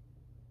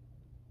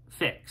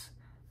fix.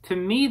 To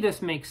me,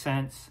 this makes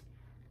sense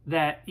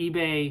that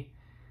eBay,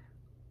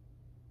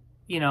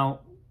 you know,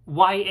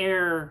 why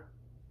air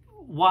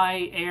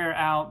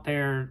out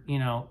their, you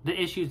know, the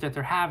issues that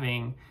they're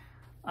having.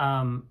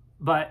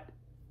 But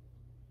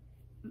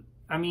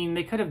I mean,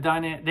 they could have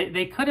done it.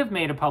 They could have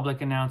made a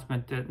public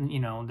announcement that, you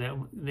know,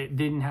 that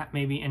didn't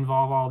maybe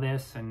involve all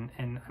this. And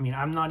I mean,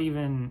 I'm not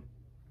even,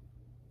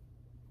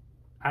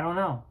 I don't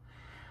know.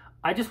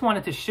 I just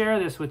wanted to share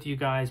this with you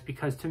guys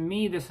because to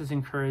me, this is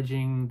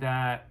encouraging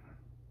that,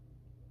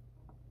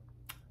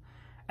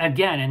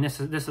 again, and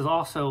this is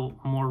also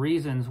more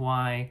reasons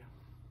why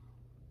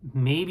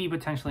maybe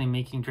potentially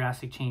making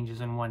drastic changes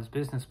in one's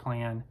business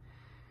plan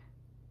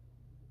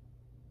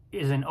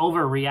is an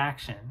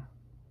overreaction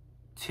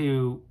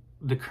to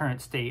the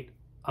current state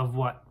of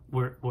what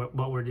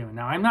we're doing.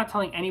 Now, I'm not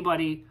telling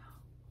anybody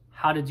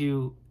how to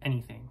do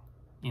anything.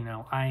 You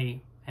know,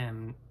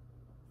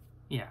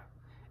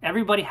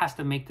 everybody has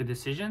to make the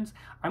decisions.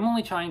 I'm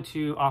only trying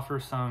to offer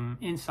some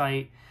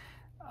insight,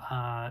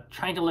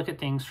 trying to look at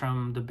things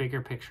from the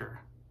bigger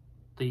picture,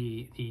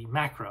 the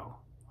macro,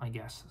 I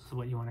guess is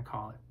what you want to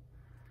call it.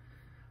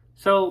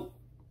 So,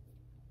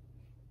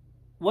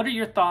 what are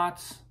your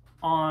thoughts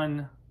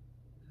on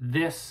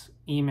this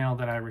email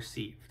that I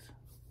received?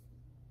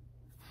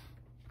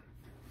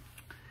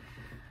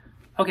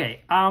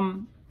 Okay,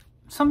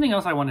 something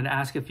else I wanted to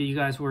ask if you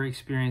guys were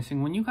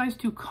experiencing, when you guys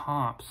do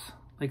comps,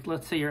 like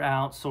let's say you're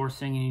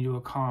outsourcing and you do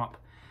a comp,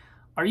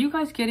 are you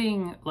guys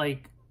getting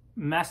like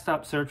messed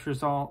up search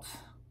results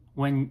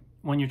when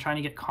you're trying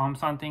to get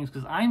comps on things?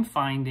 Because I'm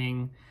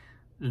finding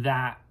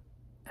that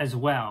as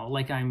well.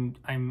 Like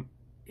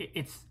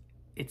it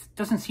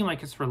doesn't seem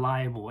like it's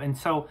reliable. And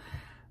so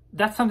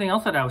that's something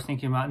else that I was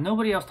thinking about.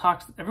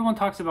 Everyone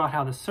talks about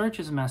how the search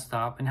is messed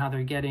up and how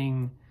they're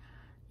getting,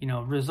 you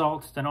know,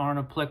 results that aren't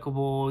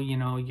applicable. You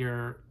know,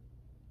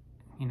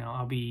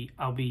 I'll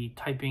be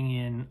typing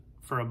in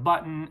for a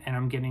button and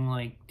I'm getting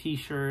like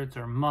t-shirts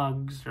or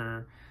mugs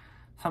or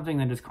something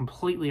that is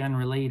completely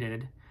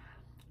unrelated.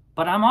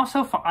 But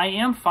I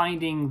am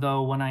finding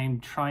though, when I'm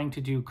trying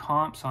to do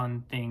comps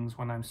on things,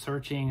 when I'm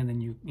searching and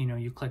then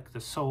you click the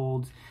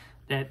solds,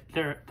 that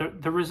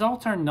the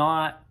results are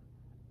not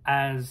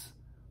as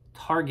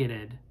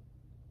targeted,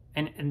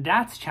 and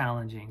that's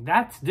challenging.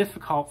 That's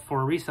difficult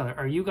for a reseller.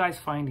 Are you guys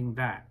finding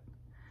that?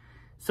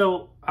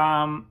 So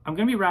I'm going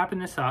to be wrapping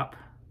this up.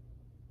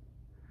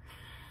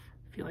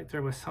 I feel like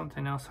there was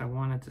something else I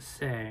wanted to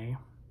say.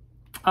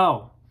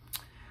 Oh,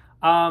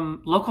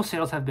 local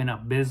sales have been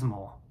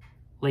abysmal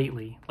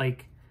lately.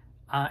 Like,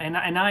 and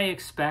I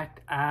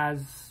expect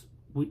as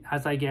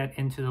I get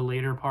into the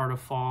later part of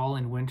fall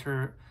and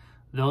winter,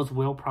 those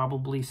will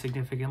probably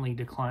significantly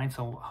decline.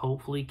 So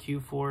hopefully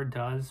Q4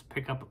 does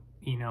pick up,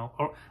 you know,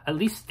 or at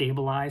least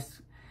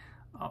stabilize.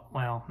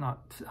 Well,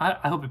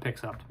 I hope it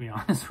picks up, to be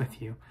honest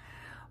with you,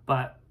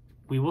 but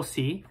we will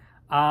see.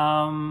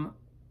 I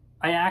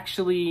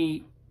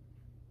actually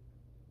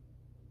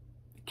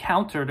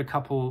countered a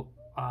couple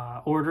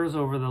orders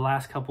over the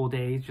last couple of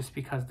days just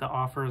because the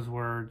offers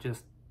were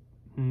just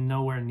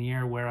nowhere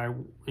near where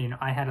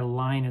I had a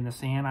line in the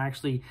sand. I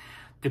actually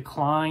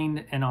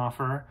declined an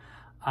offer.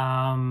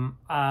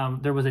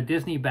 There was a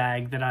Disney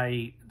bag that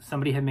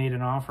somebody had made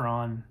an offer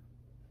on.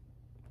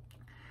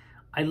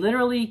 I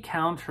literally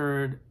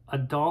countered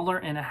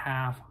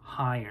 $1.50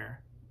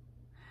 higher.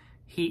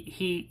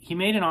 He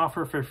made an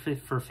offer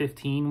for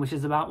 15, which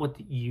is about what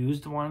the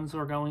used ones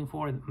were going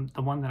for.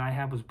 The one that I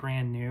had was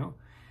brand new,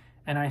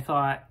 and I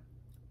thought,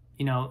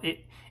 you know,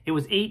 it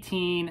was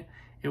 18.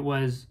 It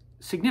was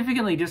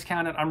significantly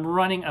discounted. I'm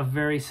running a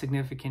very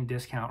significant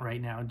discount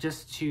right now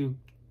just to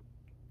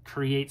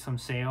create some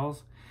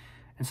sales.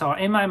 And so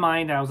in my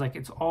mind, I was like,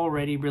 it's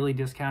already really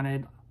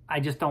discounted. I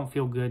just don't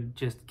feel good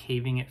just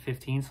caving at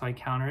 15, so I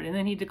countered, and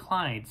then he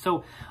declined.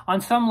 So on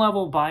some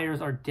level,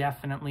 buyers are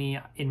definitely,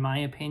 in my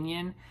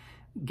opinion,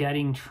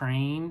 getting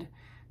trained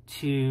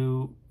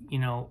to, you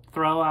know,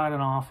 throw out an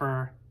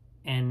offer,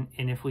 and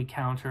if we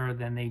counter,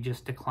 then they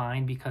just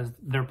decline because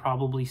they're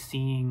probably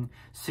seeing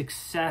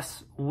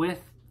success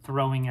with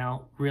throwing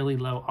out really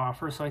low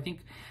offers. So I think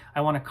I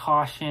want to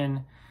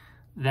caution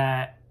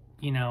that,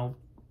 you know,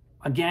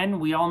 again,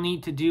 we all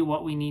need to do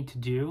what we need to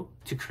do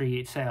to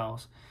create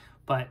sales.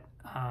 But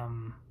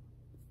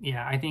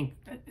yeah, I think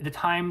the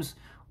times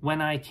when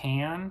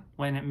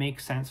when it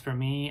makes sense for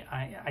me,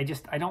 I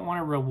don't want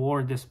to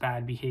reward this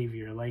bad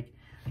behavior.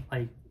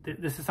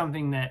 This is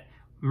something that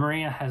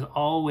Maria has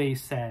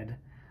always said,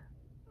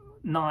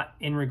 not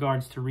in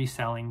regards to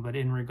reselling, but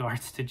in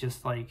regards to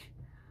just, like,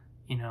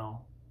 you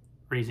know,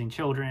 raising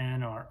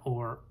children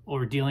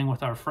or dealing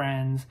with our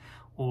friends,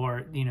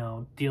 or, you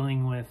know,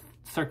 dealing with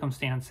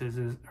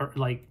circumstances, or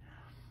like,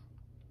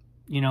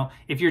 you know,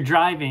 if you're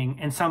driving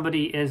and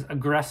somebody is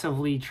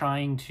aggressively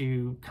trying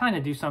to kind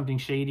of do something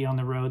shady on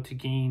the road to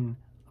gain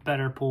a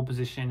better pole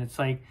position, it's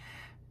like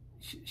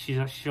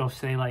she'll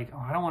say, like, oh,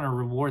 I don't want to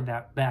reward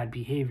that bad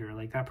behavior.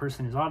 Like, that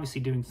person is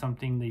obviously doing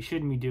something they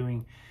shouldn't be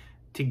doing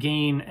to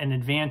gain an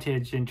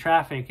advantage in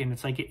traffic. And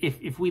it's like,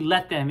 if we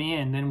let them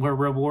in, then we're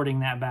rewarding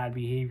that bad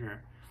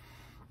behavior.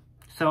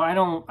 So I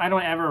don't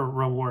ever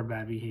reward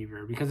bad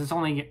behavior, because it's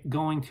only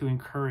going to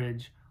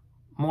encourage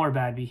more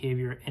bad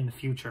behavior in the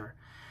future.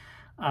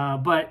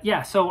 But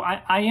yeah, so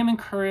I am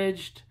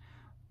encouraged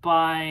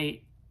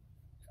by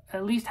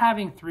at least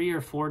having 3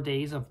 or 4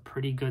 days of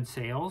pretty good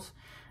sales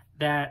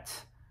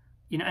that,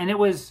 you know, and it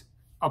was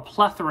a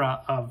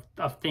plethora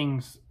of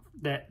things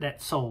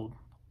that sold,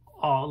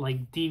 all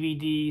like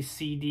DVDs,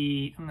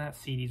 not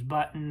CDs,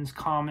 buttons,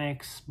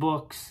 comics,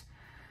 books,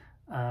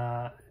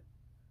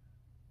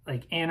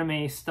 like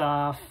anime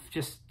stuff,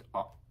 just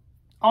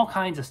all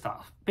kinds of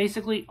stuff.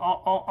 Basically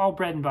all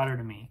bread and butter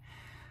to me.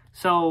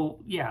 So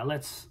yeah,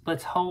 let's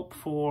hope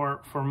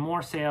for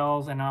more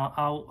sales, and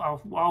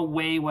I'll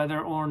weigh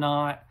whether or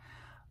not.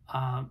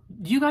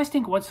 Do you guys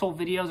think what sold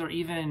videos are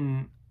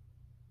even,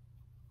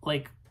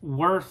 like,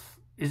 worth?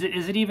 Is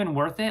it even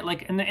worth it?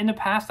 Like, in the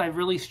past, I've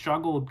really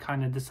struggled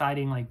kind of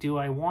deciding, like, do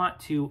I want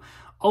to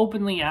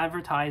openly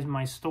advertise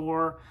my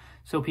store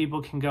so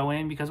people can go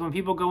in? Because when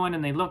people go in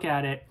and they look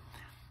at it,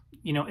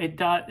 you know, it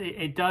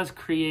does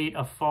create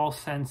a false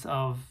sense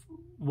of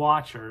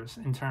watchers,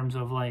 in terms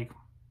of, like,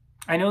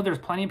 I know there's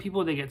plenty of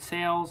people that get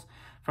sales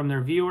from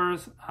their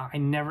viewers. I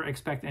never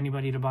expect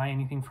anybody to buy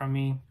anything from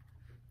me.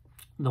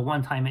 The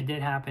one time it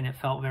did happen, it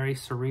felt very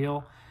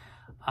surreal.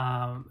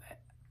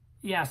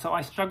 Yeah, so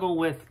I struggle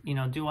with, you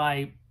know, do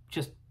I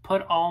just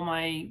put all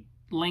my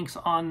links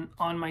on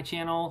my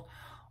channel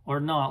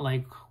or not?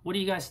 Like, what do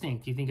you guys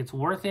think? Do you think it's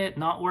worth it,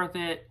 not worth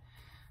it?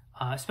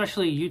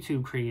 Especially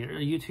YouTube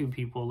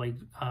people, like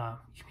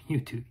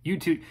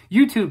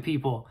YouTube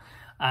people,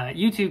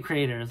 YouTube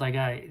creators. Like,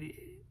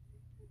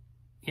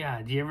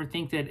 yeah, do you ever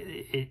think that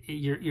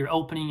you're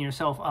opening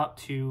yourself up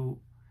to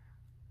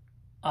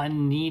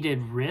unneeded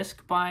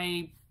risk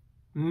by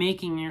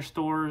making your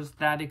stores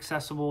that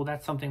accessible?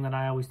 That's something that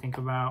I always think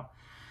about.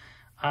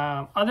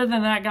 Other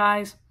than that,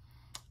 guys,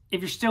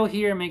 if you're still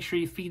here, make sure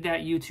you feed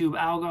that YouTube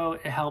algo.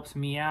 It helps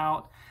me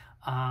out.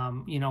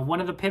 You know,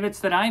 one of the pivots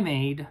that I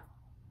made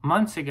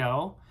months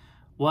ago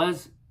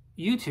was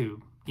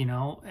YouTube.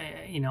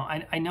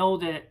 I know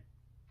that.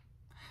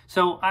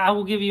 So I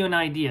will give you an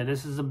idea.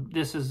 This is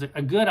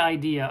a good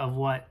idea of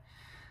what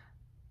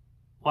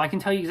Well, I can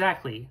tell you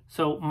exactly.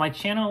 So my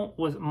channel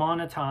was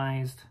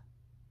monetized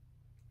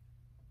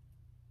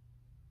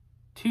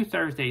 2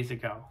 Thursdays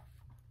ago.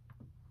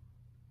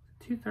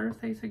 2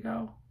 Thursdays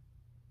ago?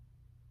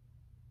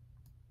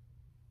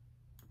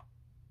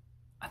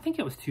 I think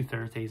it was 2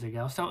 Thursdays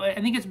ago. So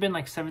I think it's been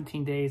like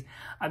 17 days.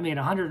 I made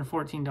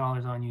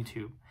 $114 on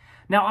YouTube.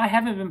 Now, I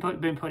haven't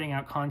been putting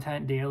out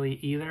content daily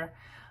either,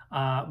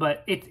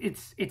 but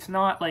it's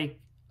not like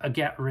a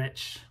get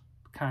rich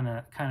kind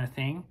of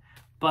thing.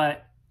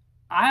 But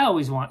I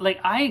always want, like,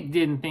 I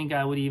didn't think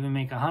I would even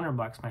make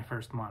 $100 my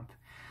first month.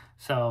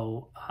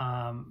 So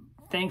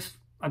thanks.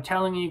 I'm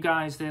telling you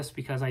guys this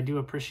because I do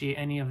appreciate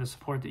any of the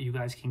support that you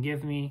guys can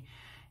give me.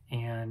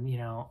 And, you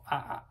know,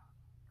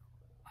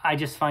 I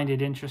just find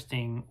it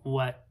interesting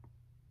what,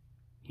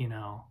 you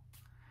know,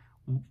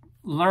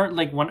 learn,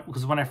 like,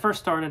 because when I first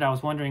started, I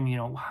was wondering, you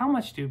know, how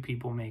much do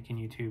people make in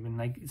YouTube? And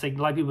like, it's like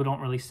a lot of people don't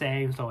really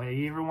say. So if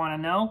you ever want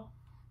to know,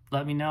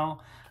 let me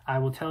know. I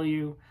will tell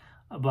you.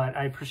 But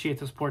I appreciate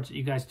the support that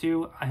you guys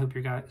do. I hope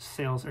your guys'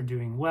 sales are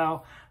doing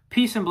well.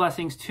 Peace and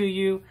blessings to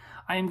you.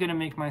 I am going to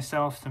make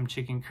myself some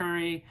chicken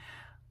curry,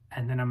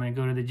 and then I'm going to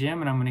go to the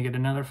gym, and I'm going to get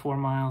another 4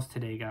 miles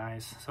today,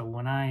 guys. So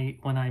when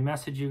I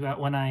message you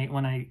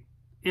guys,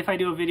 if I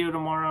do a video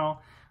tomorrow,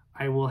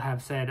 I will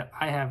have said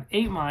I have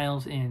 8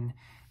 miles in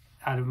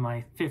out of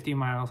my 50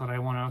 miles that I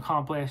want to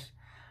accomplish.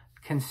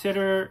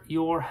 Consider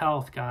your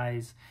health,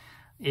 guys.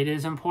 It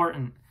is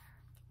important.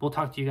 We'll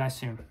talk to you guys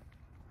soon.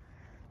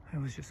 I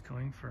was just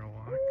going for a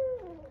walk,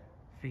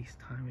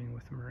 FaceTiming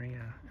with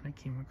Maria, and I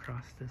came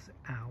across this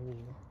owl.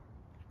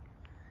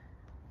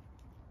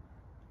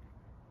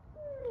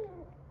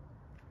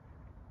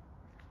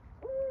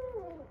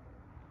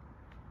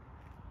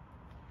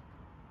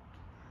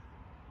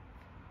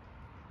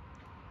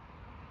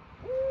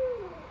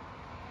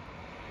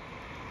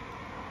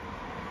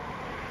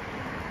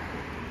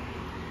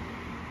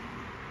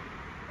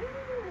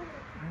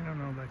 I don't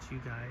know about you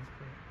guys,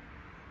 but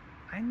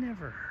I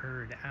never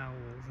heard owls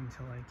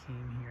until I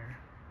came here.